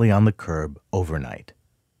directly on the curb overnight.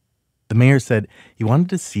 The mayor said he wanted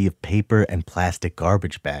to see if paper and plastic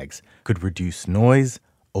garbage bags could reduce noise,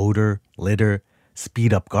 odor, litter,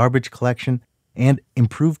 speed up garbage collection, and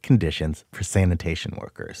improve conditions for sanitation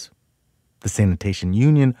workers. The sanitation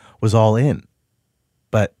union was all in.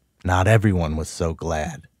 But not everyone was so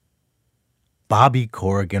glad. Bobby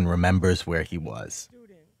Corrigan remembers where he was.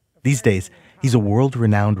 These days, he's a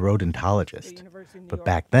world-renowned rodentologist. But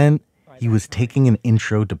back then, he was taking an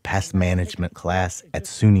intro to pest management class at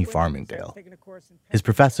SUNY Farmingdale. His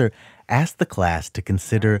professor asked the class to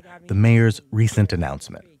consider the mayor's recent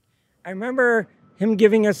announcement. I remember him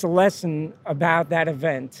giving us a lesson about that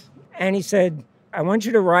event. And he said, I want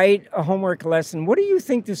you to write a homework lesson. What do you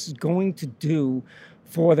think this is going to do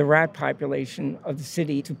for the rat population of the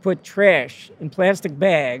city to put trash in plastic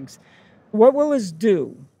bags? What will this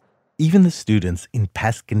do? Even the students in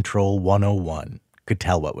Pest Control 101 could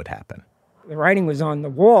tell what would happen. The writing was on the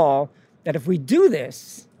wall that if we do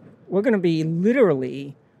this, we're going to be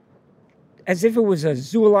literally, as if it was a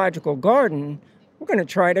zoological garden, we're going to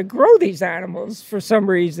try to grow these animals for some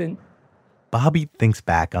reason. Bobby thinks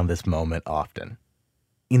back on this moment often.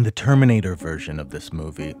 In the Terminator version of this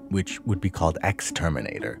movie, which would be called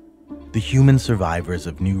Exterminator, the human survivors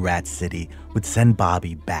of New Rat City would send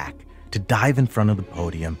Bobby back to dive in front of the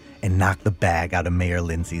podium and knock the bag out of Mayor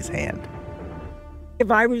Lindsay's hand. If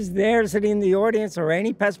I was there sitting in the audience or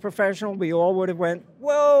any pest professional, we all would have went,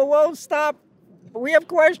 whoa, stop. We have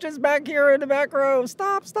questions back here in the back row.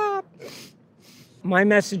 Stop. My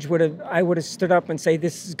message I would have stood up and say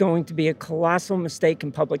this is going to be a colossal mistake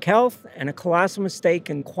in public health and a colossal mistake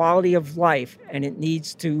in quality of life, and it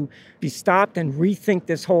needs to be stopped and rethink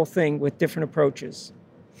this whole thing with different approaches.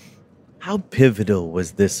 How pivotal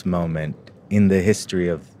was this moment in the history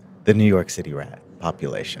of the New York City rat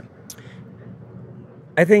population?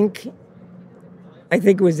 I think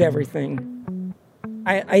it was everything.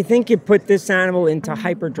 I think it put this animal into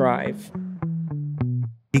hyperdrive.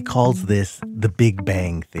 He calls this the Big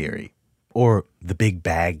Bang Theory, or the Big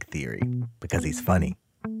Bag Theory, because he's funny.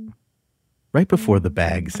 Right before the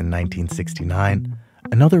bags in 1969,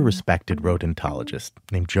 another respected rodentologist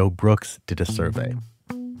named Joe Brooks did a survey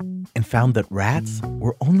and found that rats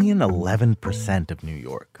were only in 11% of New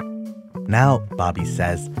York. Now, Bobby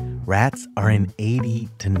says, rats are in 80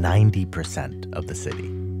 to 90% of the city.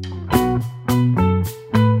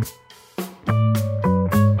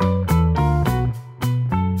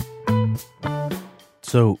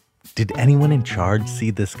 So, did anyone in charge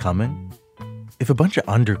see this coming? If a bunch of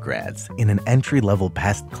undergrads in an entry-level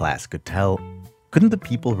pest class could tell, couldn't the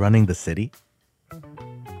people running the city?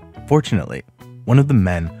 Fortunately, one of the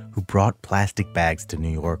men who brought plastic bags to New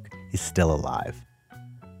York is still alive.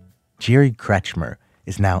 Jerry Kretschmer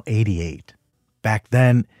is now 88. Back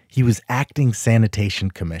then, he was acting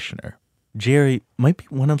sanitation commissioner. Jerry might be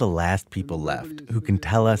one of the last people left who can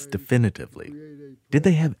tell us definitively, did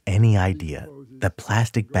they have any idea that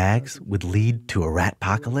plastic bags would lead to a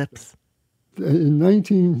rat-pocalypse? In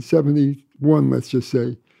 1971, let's just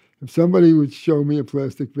say, if somebody would show me a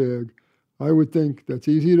plastic bag, I would think that's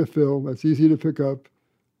easy to fill, that's easy to pick up,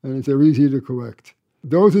 and they're easy to collect.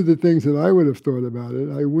 Those are the things that I would have thought about it.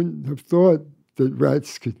 I wouldn't have thought that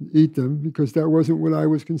rats could eat them because that wasn't what I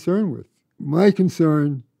was concerned with. My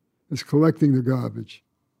concern is collecting the garbage.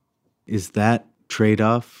 Is that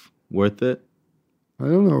trade-off worth it? I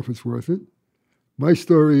don't know if it's worth it. My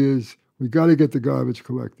story is we got to get the garbage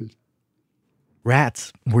collected.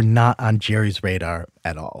 Rats were not on Jerry's radar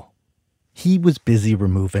at all. He was busy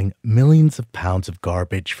removing millions of pounds of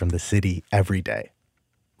garbage from the city every day,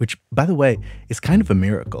 which, by the way, is kind of a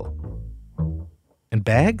miracle. And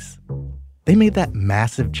bags? They made that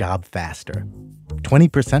massive job faster,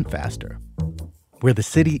 20% faster. Where the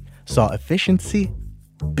city saw efficiency,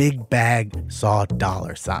 Big Bag saw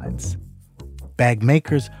dollar signs. Bag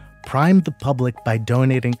makers primed the public by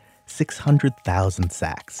donating 600,000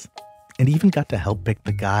 sacks, and even got to help pick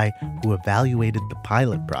the guy who evaluated the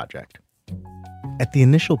pilot project. At the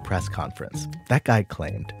initial press conference, that guy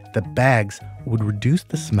claimed that bags would reduce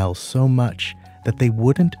the smell so much that they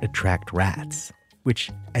wouldn't attract rats,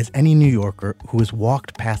 which, as any New Yorker who has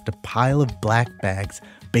walked past a pile of black bags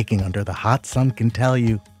baking under the hot sun can tell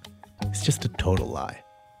you, is just a total lie.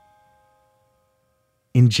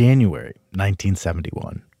 In January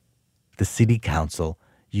 1971, the city council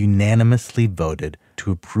unanimously voted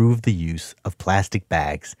to approve the use of plastic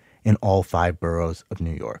bags in all 5 boroughs of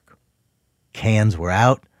New York. Cans were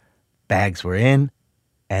out, bags were in,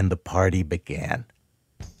 and the party began.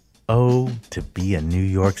 Oh, to be a New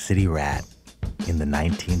York City rat in the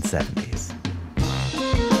 1970s.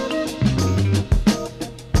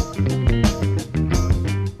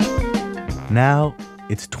 Now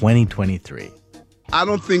it's 2023. I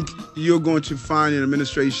don't think you're going to find an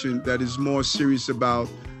administration that is more serious about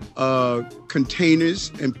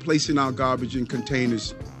containers and placing our garbage in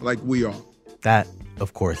containers like we are. That,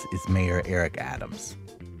 of course, is Mayor Eric Adams.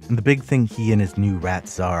 And the big thing he and his new rat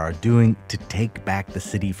czar are doing to take back the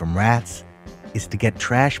city from rats is to get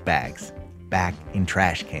trash bags back in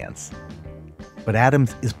trash cans. But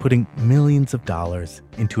Adams is putting millions of dollars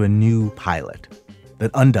into a new pilot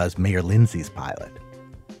that undoes Mayor Lindsay's pilot.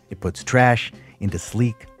 It puts trash into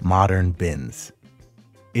sleek, modern bins.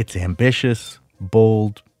 It's ambitious,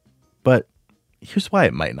 bold, but here's why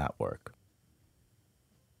it might not work.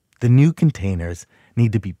 The new containers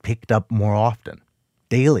need to be picked up more often,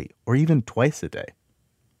 daily or even twice a day.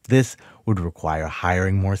 This would require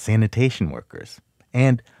hiring more sanitation workers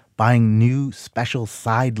and buying new special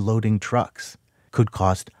side-loading trucks. Could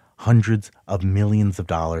cost hundreds of millions of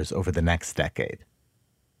dollars over the next decade.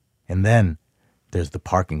 And then there's the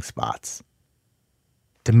parking spots.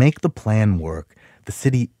 To make the plan work, the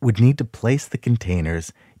city would need to place the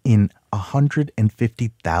containers in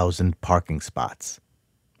 150,000 parking spots,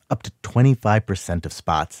 up to 25% of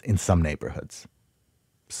spots in some neighborhoods.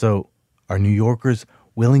 So, are New Yorkers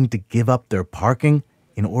willing to give up their parking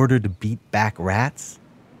in order to beat back rats?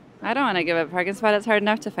 I don't want to give up a parking spot. It's hard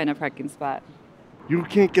enough to find a parking spot. You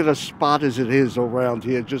can't get a spot as it is around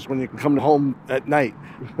here just when you come home at night.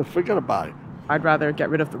 Forget about it. I'd rather get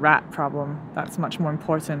rid of the rat problem. That's much more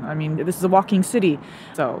important. I mean, this is a walking city,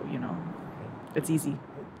 so, it's easy.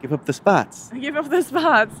 Give up the spots. Give up the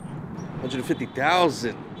spots.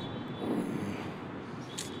 150,000.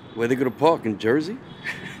 Where they gonna park, in Jersey?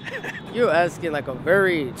 You're asking like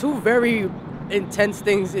two very intense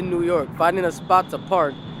things in New York. Finding a spot to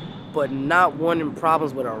park, but not wanting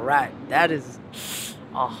problems with a rat. That is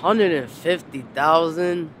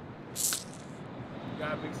 150,000.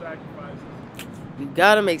 You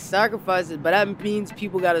gotta make sacrifices, but that means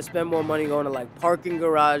people gotta spend more money going to like parking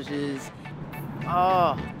garages.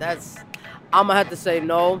 I'm gonna have to say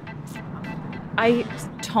no. I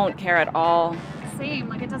don't care at all. Same,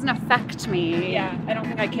 like it doesn't affect me. Yeah, I don't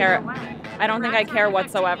think I care. I don't think I care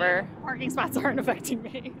whatsoever. Parking spots aren't affecting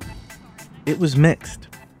me. It was mixed,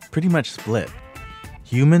 pretty much split.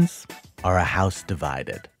 Humans are a house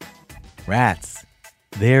divided. Rats,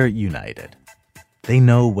 they're united. They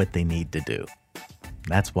know what they need to do.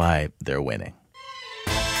 That's why they're winning.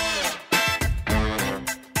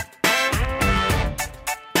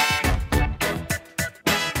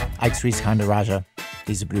 Ike Sriskandarajah,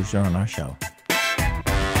 he's a producer on our show.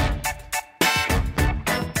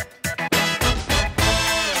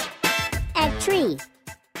 At Tree,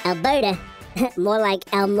 Alberta, more like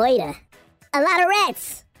Almoida. A lot of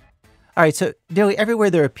rats. All right, so nearly everywhere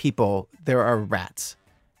there are people, there are rats.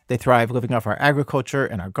 They thrive living off our agriculture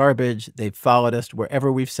and our garbage. They've followed us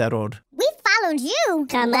wherever we've settled. We followed you.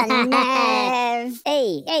 Come on, nerve.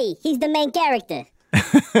 Hey, he's the main character.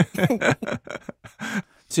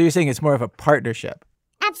 So you're saying it's more of a partnership?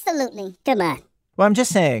 Absolutely. Come on. Well, I'm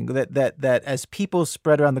just saying that as people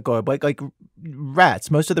spread around the globe, like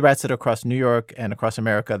rats, most of the rats that are across New York and across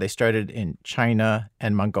America, they started in China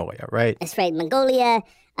and Mongolia, right? That's right, Mongolia,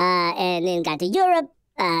 and then got to Europe.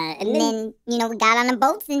 And then, we got on the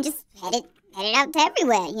boats and just headed out to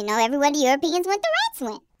everywhere. Everywhere the Europeans went, the rats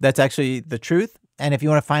went. That's actually the truth. And if you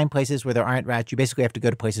want to find places where there aren't rats, you basically have to go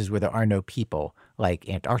to places where there are no people, like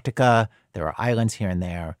Antarctica. There are islands here and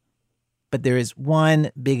there. But there is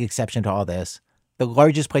one big exception to all this. The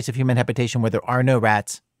largest place of human habitation where there are no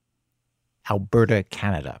rats, Alberta,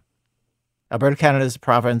 Canada. Alberta, Canada is a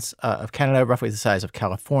province of Canada, roughly the size of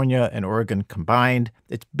California and Oregon combined.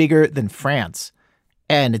 It's bigger than France.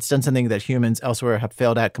 And it's done something that humans elsewhere have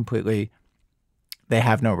failed at completely. They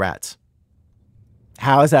have no rats.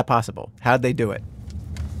 How is that possible? How did they do it?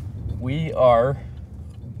 We are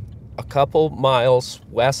a couple miles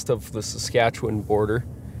west of the Saskatchewan border.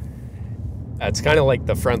 It's kind of like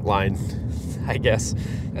the front line, I guess.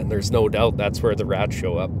 And there's no doubt that's where the rats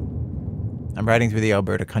show up. I'm riding through the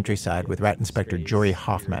Alberta countryside with Rat Inspector Jory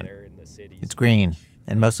Hoffman. It's green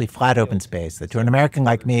and mostly flat open space that to an American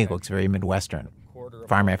like me looks very Midwestern.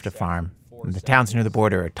 Farm after farm. And the towns near the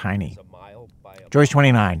border are tiny. Jory's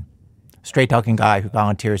 29, straight-talking guy who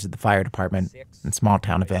volunteers at the fire department and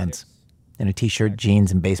small-town events, in a T-shirt,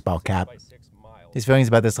 jeans, and baseball cap. His feelings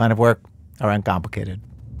about this line of work are uncomplicated.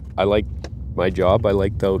 I like my job. I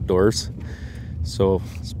like the outdoors. So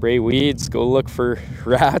spray weeds, go look for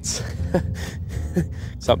rats.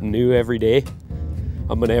 Something new every day.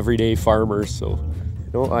 I'm an everyday farmer, so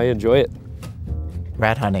I enjoy it.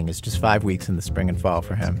 Rat hunting is just 5 weeks in the spring and fall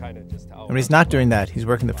for him. And when he's not doing that, he's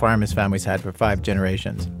working the farm his family's had for 5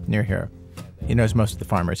 generations, near here. He knows most of the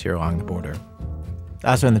farmers here along the border.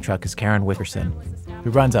 Also in the truck is Karen Wickerson, who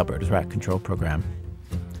runs Alberta's rat control program.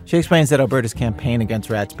 She explains that Alberta's campaign against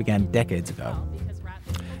rats began decades ago.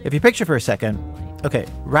 If you picture for a second, okay,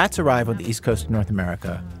 rats arrive on the east coast of North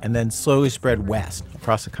America and then slowly spread west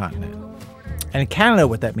across the continent. And in Canada,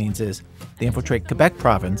 what that means is they infiltrate Quebec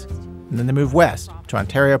province, and then they move west to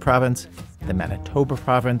Ontario province, then Manitoba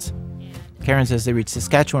province. Karen says they reached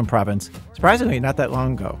Saskatchewan province, surprisingly not that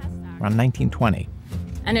long ago, around 1920.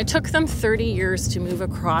 And it took them 30 years to move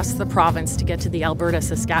across the province to get to the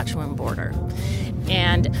Alberta-Saskatchewan border.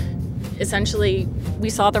 And essentially, we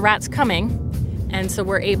saw the rats coming, and so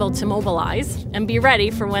we're able to mobilize and be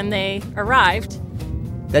ready for when they arrived.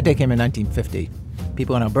 That day came in 1950.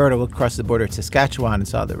 People in Alberta looked across the border at Saskatchewan and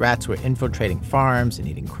saw that rats were infiltrating farms and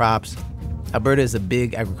eating crops. Alberta is a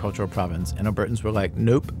big agricultural province, and Albertans were like,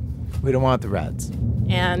 nope, we don't want the rats.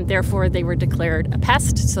 And therefore, they were declared a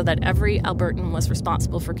pest so that every Albertan was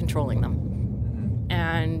responsible for controlling them.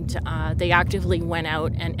 And they actively went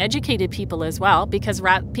out and educated people as well, because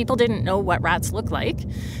people didn't know what rats look like.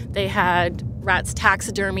 They had rats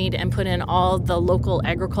taxidermied and put in all the local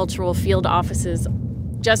agricultural field offices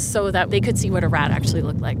just so that they could see what a rat actually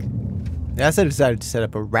looked like. NASA decided to set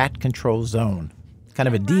up a rat control zone, kind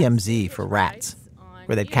of a DMZ for rats,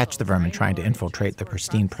 where they'd catch the vermin trying to infiltrate the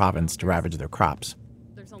pristine province to ravage their crops.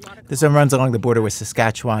 The zone runs along the border with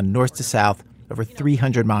Saskatchewan, north to south, over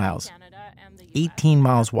 300 miles, 18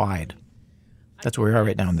 miles wide. That's where we are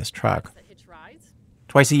right now in this truck.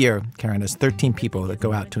 Twice a year, Karen has 13 people that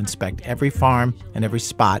go out to inspect every farm and every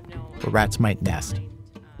spot where rats might nest.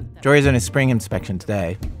 Jory's on his spring inspection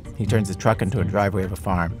today. He turns the truck into a driveway of a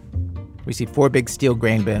farm. We see 4 big steel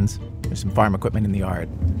grain bins. There's some farm equipment in the yard.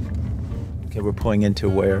 Okay, we're pulling into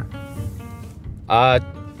where?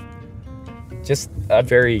 Just a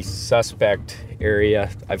very suspect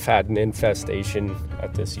area. I've had an infestation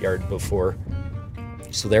at this yard before.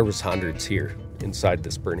 So there was hundreds here inside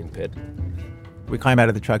this burning pit. We climb out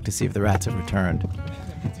of the truck to see if the rats have returned.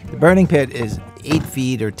 The burning pit is 8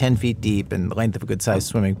 feet or 10 feet deep and the length of a good-sized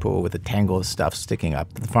swimming pool with a tangle of stuff sticking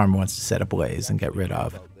up that the farmer wants to set ablaze and get rid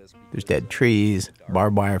of. There's dead trees,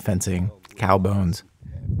 barbed wire fencing, cow bones.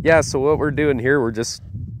 Yeah, so what we're doing here, we're just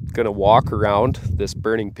going to walk around this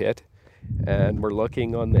burning pit, and we're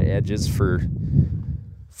looking on the edges for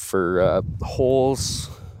holes,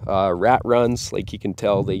 rat runs. Like you can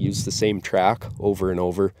tell, they use the same track over and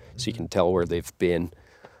over, so you can tell where they've been.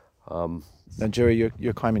 Now, Joey,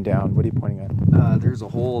 you're climbing down. What are you pointing at? There's a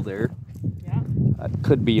hole there. Yeah.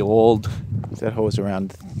 Could be old. That hole is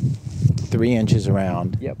around 3 inches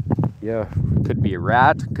around. Yep. Yeah. Could be a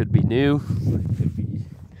rat. Could be new. Could be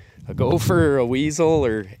a gopher, a weasel,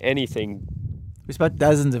 or anything. We spot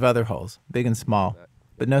dozens of other holes, big and small,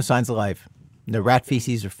 but no signs of life. No rat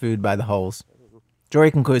feces or food by the holes.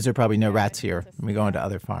 Jory concludes there are probably no rats here, and we go into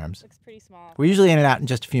other farms. We're usually in and out in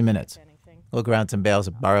just a few minutes. Look around some bales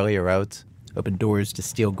of barley or oats, open doors to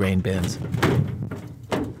steel grain bins.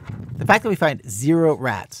 The fact that we find 0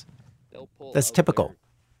 rats, that's typical.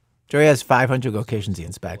 Jory has 500 locations he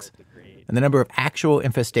inspects, and the number of actual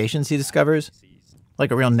infestations he discovers,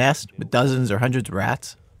 like a real nest with dozens or hundreds of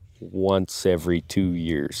rats. Once every 2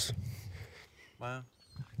 years. Wow.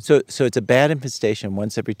 So it's a bad infestation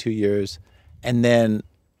once every 2 years, and then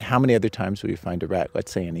How many other times will you find a rat,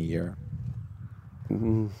 let's say, in a year?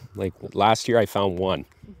 Like last year I found one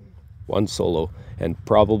solo, and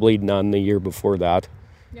probably none the year before that.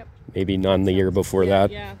 Yep. Maybe none the year before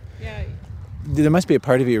that. Yeah. There must be a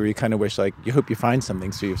part of you where you kind of wish, like, you hope you find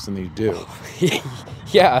something so you have something to do.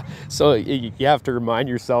 Yeah, so you have to remind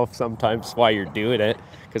yourself sometimes why you're doing it,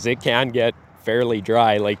 because it can get fairly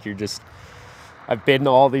dry. Like, I've been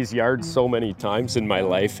to all these yards so many times in my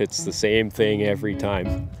life, it's the same thing every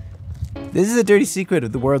time. This is a dirty secret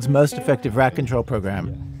of the world's most effective rat control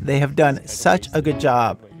program. They have done such a good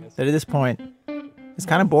job that at this point, it's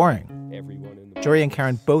kind of boring. Jory and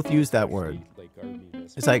Karen both use that word.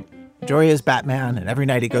 It's like Jory is Batman, and every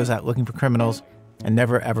night he goes out looking for criminals and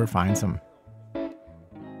never, ever finds them.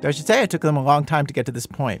 Though I should say it took them a long time to get to this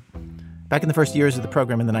point. Back in the first years of the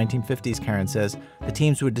program in the 1950s, Karen says, the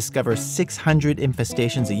teams would discover 600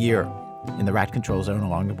 infestations a year in the rat control zone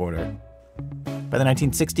along the border. By the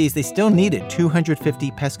 1960s, they still needed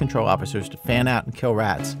 250 pest control officers to fan out and kill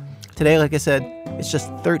rats. Today, like I said, it's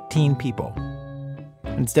just 13 people.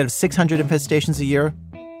 Instead of 600 infestations a year,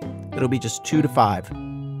 it'll be just 2 to 5.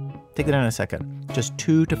 Take that in a second. Just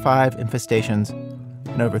 2 to 5 infestations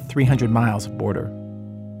and over 300 miles of border.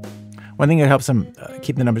 One thing that helps them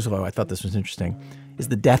keep the numbers low, I thought this was interesting, is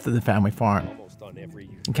the death of the family farm.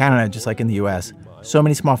 In Canada, just like in the U.S., so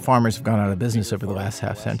many small farmers have gone out of business over the last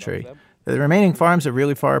half-century. The remaining farms are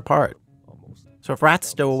really far apart. So if rats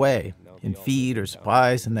stow away in feed or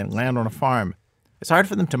supplies and then land on a farm, it's hard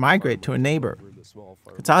for them to migrate to a neighbor.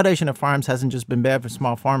 Consolidation of farms hasn't just been bad for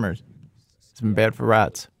small farmers. It's been bad for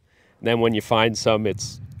rats. And then when you find some,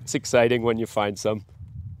 it's exciting when you find some.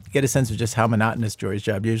 You get a sense of just how monotonous Jory's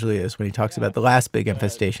job usually is when he talks about the last big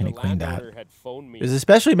infestation he cleaned out. It was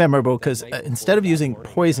especially memorable because instead of using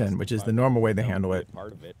poison, which is the normal way they handle it,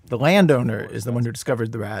 the landowner is the one who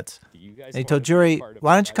discovered the rats. And he told Jory,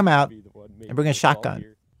 why don't you come out and bring a shotgun?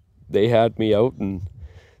 They had me out and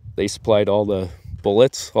they supplied all the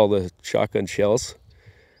bullets, all the shotgun shells.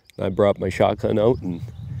 I brought my shotgun out and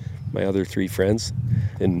my other 3 friends,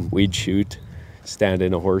 and we'd shoot, stand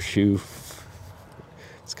in a horseshoe.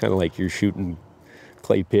 It's kind of like you're shooting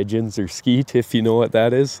clay pigeons or skeet, if you know what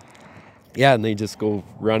that is. Yeah, and they just go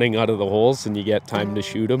running out of the holes and you get time to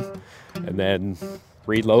shoot them and then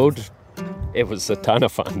reload. It was a ton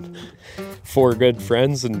of fun. 4 good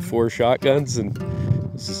friends and 4 shotguns, and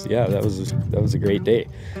it was just, that was a great day.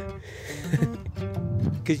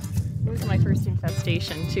 It was my first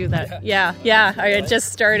infestation too. I had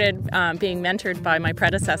just started being mentored by my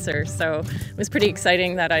predecessor, so it was pretty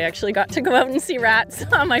exciting that I actually got to go out and see rats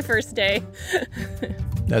on my first day.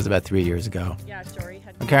 That was about 3 years ago. Yeah, Jory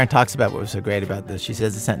had. When Karen talks about what was so great about this, she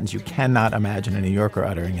says a sentence you cannot imagine a New Yorker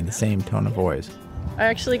uttering in the same tone of voice. I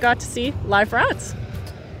actually got to see live rats.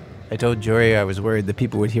 I told Jory I was worried that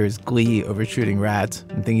people would hear his glee over shooting rats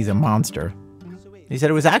and think he's a monster. He said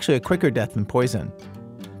it was actually a quicker death than poison,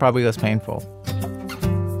 probably less painful.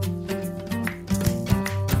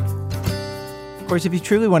 Of course, if you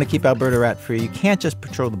truly want to keep Alberta rat-free, you can't just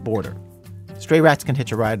patrol the border. Stray rats can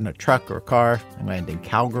hitch a ride in a truck or a car and land in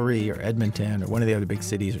Calgary or Edmonton or one of the other big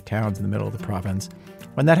cities or towns in the middle of the province.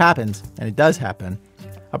 When that happens, and it does happen,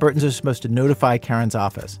 Albertans are supposed to notify Karen's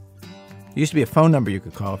office. There used to be a phone number you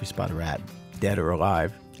could call if you spot a rat, dead or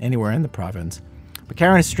alive, anywhere in the province. But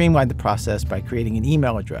Karen has streamlined the process by creating an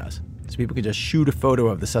email address so people could just shoot a photo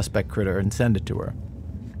of the suspect critter and send it to her.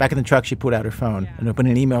 Back in the truck, she pulled out her phone and opened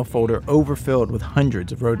an email folder overfilled with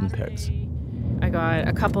hundreds of rodent pics. I got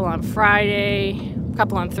a couple on Friday, a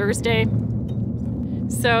couple on Thursday.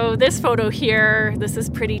 So this photo here, this is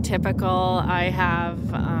pretty typical. I have,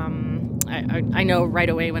 I know right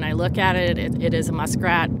away when I look at it, it is a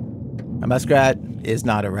muskrat. A muskrat is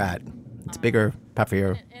not a rat. It's bigger,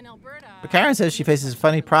 puffier. But Karen says she faces a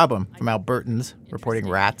funny problem from Albertans reporting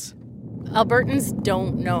rats. Albertans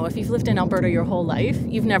don't know. If you've lived in Alberta your whole life,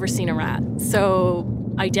 you've never seen a rat.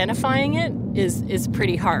 So identifying it is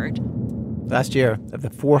pretty hard. Last year, of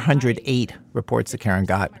the 408 reports that Karen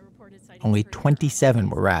got, only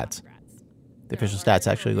 27 were rats. The official stats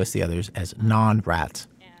actually list the others as non-rats.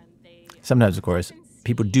 Sometimes, of course,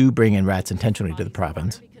 people do bring in rats intentionally to the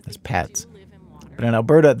province as pets. But in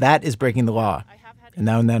Alberta, that is breaking the law. And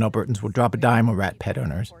now and then, Albertans will drop a dime on rat pet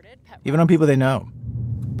owners, even on people they know.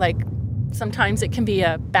 Like, sometimes it can be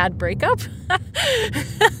a bad breakup.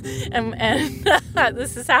 and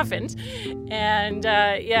this has happened. And,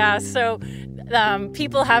 so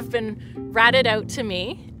people have been ratted out to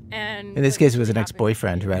me. And in this case, it was an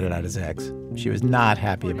ex-boyfriend who ratted out his ex. She was not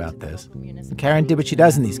happy about this. And Karen did what she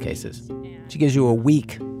does in these cases. She gives you a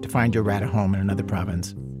week to find your rat a home in another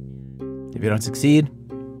province. If you don't succeed,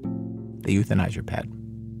 they euthanize your pet.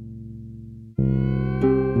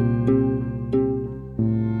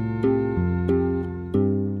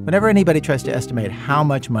 Whenever anybody tries to estimate how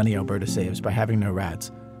much money Alberta saves by having no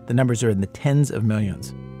rats, the numbers are in the tens of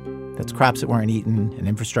millions. That's crops that weren't eaten and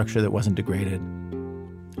infrastructure that wasn't degraded.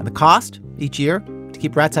 And the cost each year to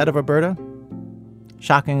keep rats out of Alberta?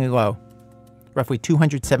 Shockingly low. Roughly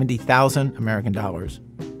 $270,000 American dollars,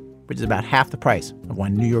 which is about half the price of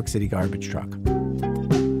one New York City garbage truck.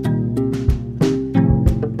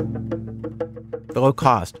 The low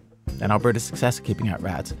cost and Alberta's success at keeping out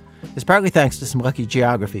rats is partly thanks to some lucky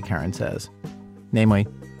geography, Karen says. Namely,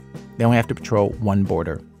 they only have to patrol one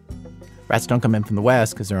border. Rats don't come in from the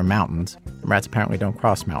west because there are mountains, and rats apparently don't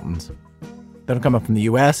cross mountains. They don't come up from the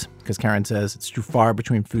U.S. because Karen says it's too far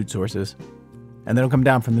between food sources. And they don't come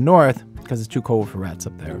down from the north because it's too cold for rats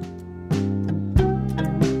up there.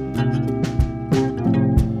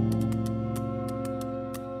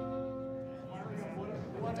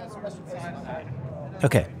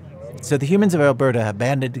 Okay, so the humans of Alberta have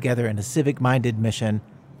banded together in a civic-minded mission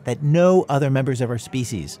that no other members of our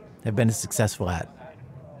species have been as successful at.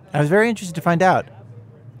 I was very interested to find out,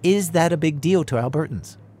 is that a big deal to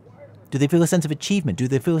Albertans? Do they feel a sense of achievement? Do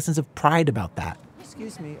they feel a sense of pride about that?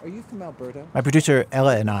 Excuse me, are you from Alberta? My producer,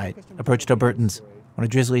 Ella, and I approached Albertans on a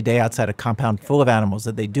drizzly day outside a compound full of animals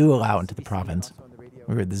that they do allow into the province.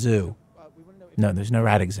 We were at the zoo. No, there's no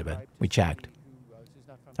rat exhibit. We checked.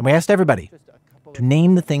 And we asked everybody to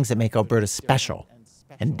name the things that make Alberta special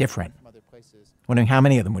and different, wondering how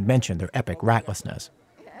many of them would mention their epic ratlessness.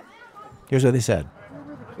 Here's what they said.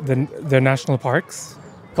 The national parks.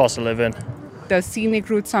 Cost of living. The scenic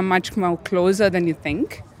routes are much more closer than you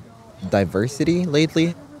think. Diversity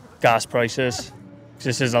lately. Gas prices.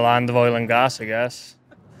 This is a land of oil and gas, I guess.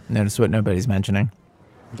 Notice what nobody's mentioning.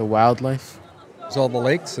 The wildlife. There's all the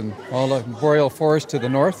lakes and all the boreal forest to the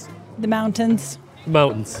north. The mountains. The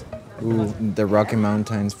mountains. Ooh, the Rocky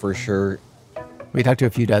Mountains for sure. We talked to a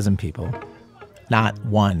few dozen people. Not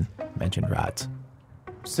one mentioned rats.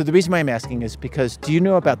 So the reason why I'm asking is because do you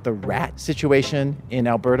know about the rat situation in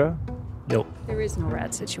Alberta? Nope. There is no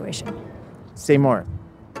rat situation. Say more.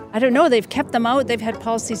 I don't know. They've kept them out. They've had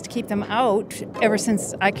policies to keep them out ever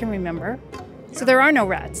since I can remember. So there are no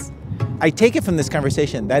rats. I take it from this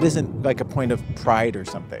conversation that isn't like a point of pride or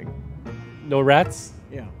something. No rats?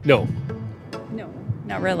 Yeah. No. No,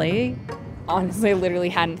 not really. Honestly, I literally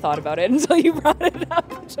hadn't thought about it until you brought it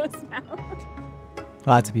up just now.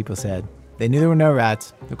 Lots of people said they knew there were no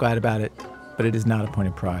rats. They're glad about it, but it is not a point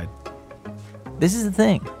of pride. This is the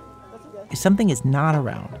thing. If something is not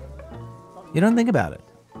around, you don't think about it.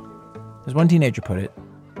 As one teenager put it,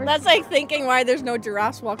 that's like thinking why there's no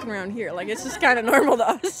giraffes walking around here. Like, it's just kind of normal to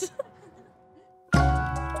us.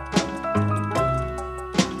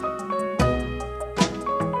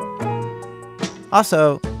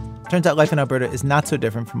 Also, turns out life in Alberta is not so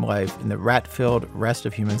different from life in the rat-filled rest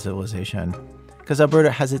of human civilization, because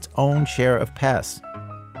Alberta has its own share of pests.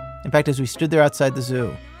 In fact, as we stood there outside the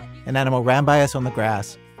zoo, an animal ran by us on the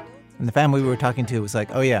grass, and the family we were talking to was like,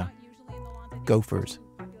 oh yeah, gophers.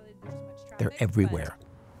 They're everywhere.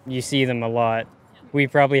 You see them a lot. We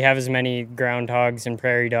probably have as many groundhogs and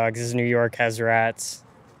prairie dogs as New York has rats.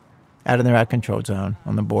 Out in the rat control zone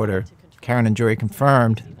on the border, Karen and Jory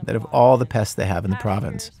confirmed that of all the pests they have in the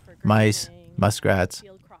province, mice, muskrats,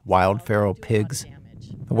 wild feral pigs,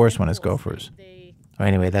 the worst one is gophers. Or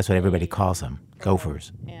anyway, that's what everybody calls them,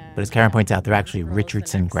 gophers. But as Karen points out, they're actually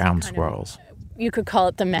Richardson ground squirrels. You could call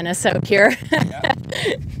it the menace out here.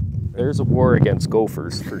 There's a war against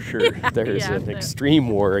gophers, for sure. There's an extreme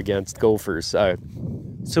war against gophers.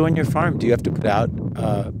 So on your farm, do you have to put out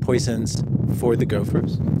poisons for the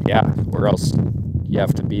gophers? Yeah, or else you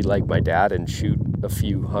have to be like my dad and shoot a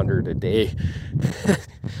few hundred a day.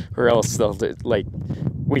 Or else they'll,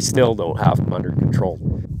 we still don't have them under control.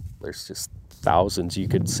 There's just thousands. You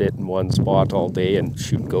could sit in one spot all day and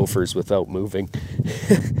shoot gophers without moving.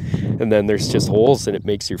 And then there's just holes, and it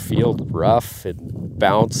makes your field rough and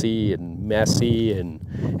bouncy and messy, and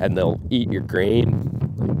they'll eat your grain.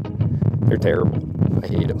 They're terrible. I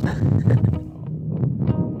hate them.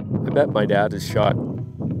 I bet my dad has shot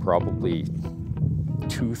probably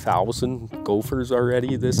 2,000 gophers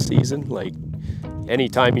already this season. Like,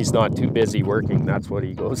 anytime he's not too busy working, that's what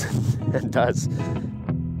he goes and does.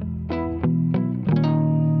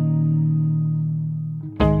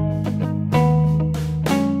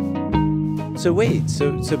 So wait,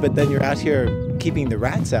 but then you're out here keeping the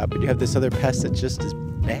rats out, but you have this other pest that's just as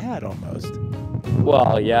bad almost.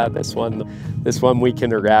 Well, yeah, this one we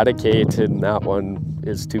can eradicate, and that one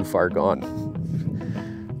is too far gone.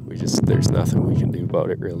 There's nothing we can do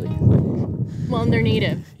about it, really. Well, and they're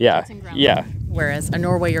native. Yeah, whereas a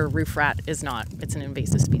Norway or roof rat is not. It's an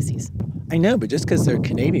invasive species. I know, but just because they're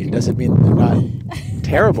Canadian doesn't mean they're not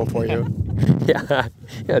terrible for you. Yeah,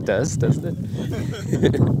 it does, doesn't it?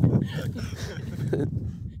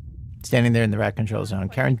 Standing there in the rat control zone,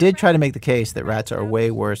 Karen did try to make the case that rats are way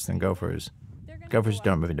worse than gophers. Gophers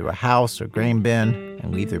don't move into a house or grain bin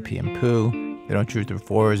and leave their pee and poo. They don't chew through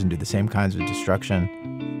floors and do the same kinds of destruction.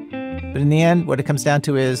 But in the end, what it comes down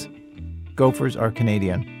to is gophers are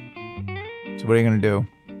Canadian. So what are you going to do?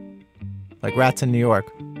 Like rats in New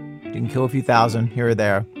York. You can kill a few thousand here or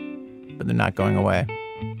there, but they're not going away.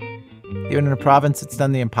 Even in a province that's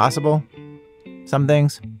done the impossible, some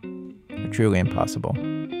things are truly impossible.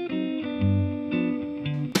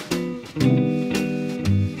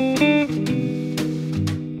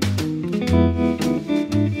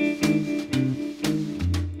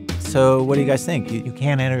 So what do you guys think? You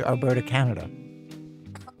can't enter Alberta, Canada.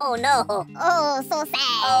 Oh, no. Oh, so sad.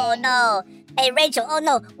 Oh, no. Hey, Rachel, oh,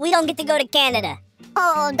 no. We don't get to go to Canada.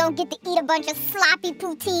 Oh, don't get to eat a bunch of sloppy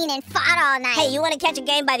poutine and fart all night. Hey, you want to catch a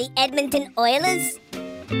game by the Edmonton Oilers?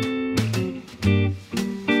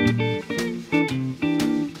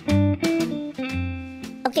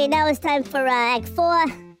 Okay, now it's time for Act 4.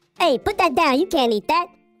 Hey, put that down. You can't eat that.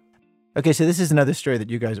 Okay, so this is another story that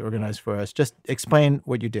you guys organized for us. Just explain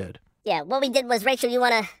what you did. Yeah, what we did was, Rachel, you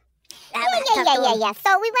want to... Yeah.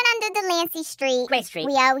 So we went under Delancey Street. Great street.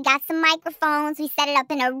 We got some microphones. We set it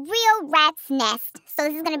up in a real rat's nest. So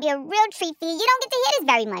this is going to be a real treat for you. You don't get to hear this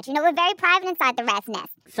very much. You know, we're very private inside the rat's nest.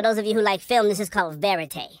 For those of you who like film, this is called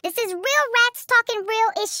Verite. This is real rats talking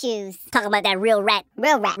real issues. Talk about that real rat.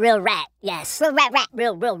 Real rat. Real rat, yes. Real rat.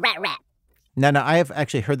 Real rat. Now, I have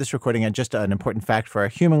actually heard this recording, and just an important fact for our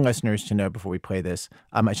human listeners to know before we play this.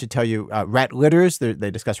 I should tell you, rat litters,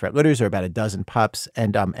 they discuss rat litters, are about a dozen pups.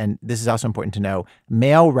 And this is also important to know,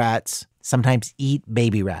 male rats sometimes eat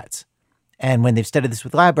baby rats. And when they've studied this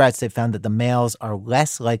with lab rats, they've found that the males are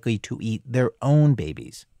less likely to eat their own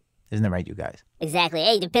babies. Isn't that right, you guys? Exactly.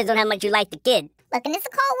 Hey, depends on how much you like the kid. Look, and it's a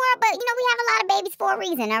cold world, but, we have a lot of babies for a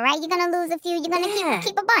reason, all right? You're going to lose a few. You're going to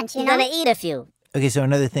keep a bunch, You're going to eat a few. Okay, so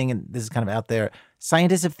another thing, and this is kind of out there,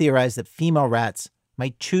 scientists have theorized that female rats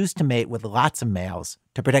might choose to mate with lots of males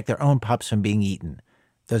to protect their own pups from being eaten.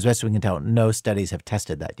 Though as best we can tell, no studies have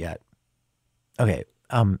tested that yet. Okay,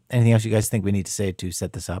 anything else you guys think we need to say to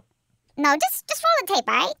set this up? No, just roll the tape,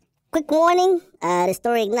 all right? Quick warning, the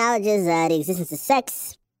story acknowledges the existence of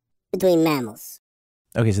sex between mammals.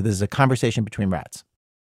 Okay, so this is a conversation between rats.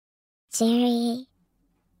 Jerry.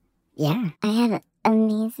 Yeah? I have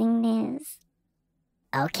amazing news.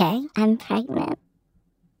 Okay. I'm pregnant.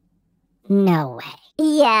 No way.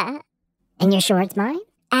 Yeah. And you're sure it's mine?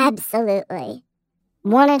 Absolutely.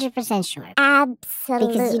 100% sure. Absolutely.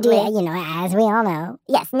 Because you do, as we all know.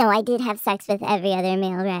 Yes, no, I did have sex with every other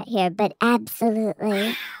male rat here, but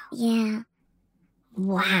absolutely. Yeah.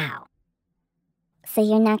 Wow. So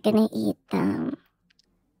you're not going to eat them?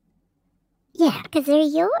 Yeah. Because they're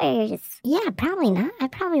yours. Yeah, probably not. I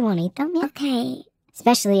probably won't eat them. Yeah. Okay.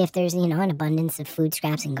 Especially if there's, an abundance of food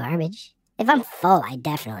scraps and garbage. If I'm full, I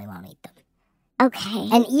definitely won't eat them. Okay.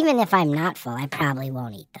 And even if I'm not full, I probably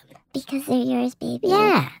won't eat them. Because they're yours, baby.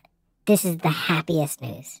 Yeah. This is the happiest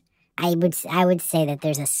news. I would say that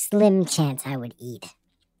there's a slim chance I would eat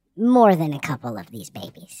more than a couple of these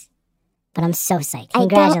babies. But I'm so psyched.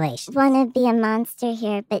 Congratulations. I don't want to be a monster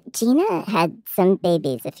here, but Gina had some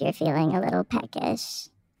babies if you're feeling a little peckish.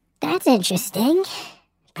 That's interesting.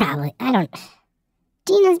 Probably.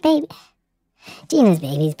 Gina's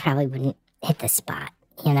babies probably wouldn't hit the spot,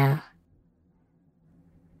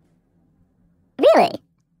 Really?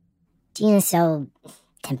 Gina's so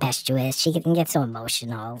tempestuous. She can get so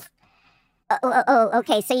emotional. Oh,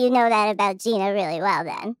 okay. So you know that about Gina really well,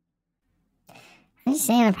 then? I'm just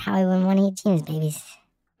saying I probably wouldn't want to eat Gina's babies.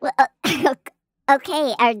 Well,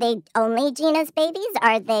 okay. Are they only Gina's babies?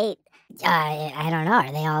 Are they... I don't know.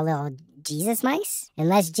 Are they all little Jesus mice?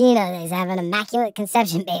 Unless Gina is having immaculate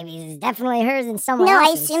conception babies. It's definitely hers and someone else's.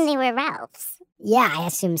 I assume they were Ralph's. Yeah, I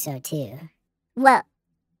assume so, too. Well,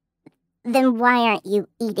 then why aren't you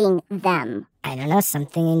eating them? I don't know.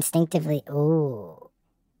 Something instinctively... Ooh.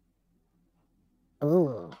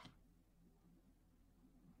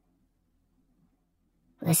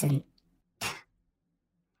 Listen.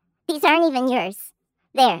 These aren't even yours.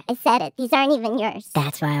 There, I said it. These aren't even yours.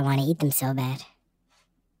 That's why I want to eat them so bad.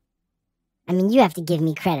 I mean, you have to give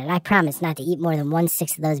me credit. I promised not to eat more than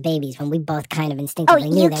 1/6 of those babies when we both kind of instinctively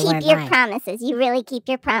knew they weren't mine. You keep your promises. You really keep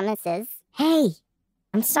your promises. Hey,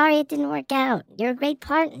 I'm sorry it didn't work out. You're a great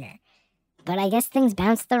partner. But I guess things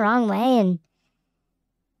bounced the wrong way, and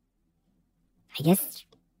I guess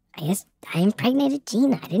I impregnated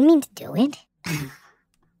Gina. I didn't mean to do it.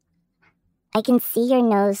 I can see your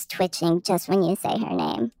nose twitching just when you say her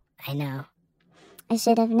name. I know. I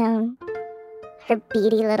should have known. Her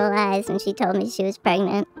beady little eyes when she told me she was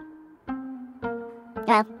pregnant.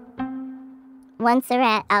 Well, once a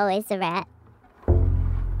rat, always a rat.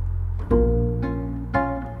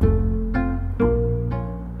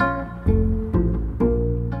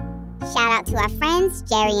 Shout out to our friends,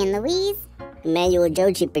 Jerry and Louise. Emmanuel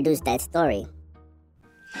Joji produced that story.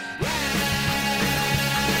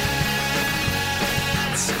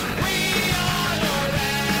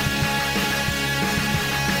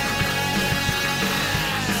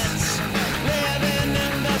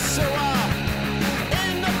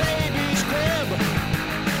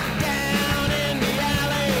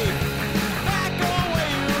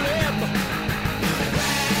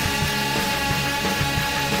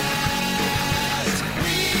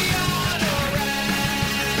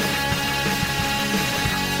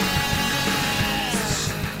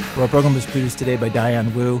 Our program was produced today by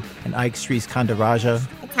Diane Wu and Ike Sries Kandaraja.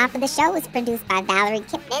 The top of the show was produced by Valerie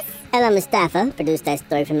Kipnis. Ella Mustafa produced that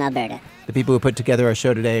story from Alberta. The people who put together our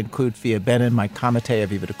show today include Fia Benin, Mike Kamate,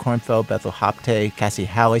 Aviva de Kornfeld, Bethel Hopte, Cassie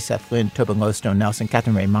Halley, Seth Lynn, Tobin Lowstone Nelson,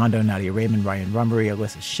 Catherine Raimondo, Nadia Raymond, Ryan Rumbery,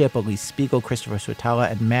 Alyssa Shipp, Elise Spiegel, Christopher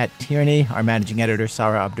Swatala, and Matt Tierney. Our managing editor,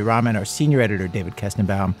 Sarah Abdurrahman. Our senior editor, David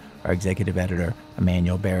Kestenbaum. Our executive editor,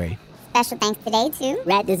 Emmanuel Berry. Special thanks today to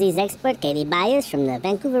rat disease expert Katie Byers from the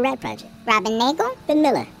Vancouver Rat Project, Robin Nagel, Ben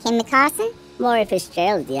Miller, Kim McCarson, Maury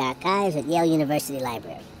Fitzgerald at the Archives at Yale University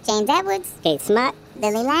Library, James Edwards, Kate Smott,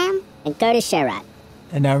 Lily Lamb, and Curtis Sherrod.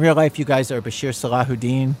 And in real life, you guys are Bashir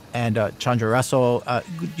Salahuddin and Chandra Russell.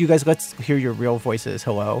 You guys, let's hear your real voices.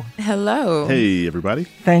 Hello. Hello. Hey, everybody.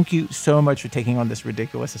 Thank you so much for taking on this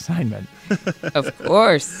ridiculous assignment. Of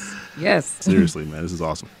course. Yes. Seriously, man, this is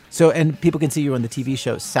awesome. So, and people can see you on the TV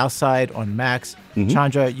show Southside on Max. Mm-hmm.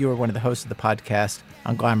 Chandra, you are one of the hosts of the podcast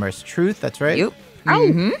Unglamorous Truth. That's right. Yep.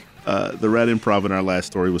 Mm-hmm. The Rat Improv in our last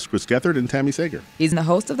story was Chris Gethard and Tammy Sager. He's the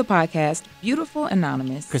host of the podcast Beautiful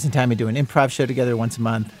Anonymous. Chris and Tammy do an improv show together once a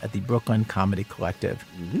month at the Brooklyn Comedy Collective.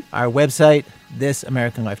 Our website,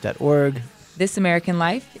 thisamericanlife.org. This American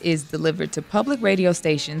Life is delivered to public radio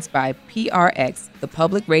stations by PRX, the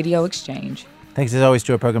Public Radio Exchange. Thanks as always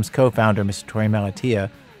to our program's co-founder, Mr. Tori Malatia.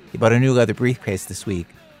 He bought a new leather briefcase this week.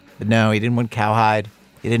 But no, he didn't want cowhide.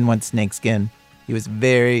 He didn't want snakeskin. He was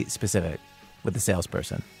very specific with the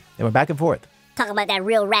salesperson. They went back and forth. Talk about that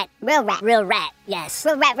real rat. Real rat. Real rat. Yes.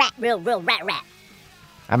 Real rat rat. Real rat rat.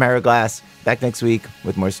 I'm Ira Glass, back next week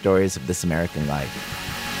with more stories of This American Life.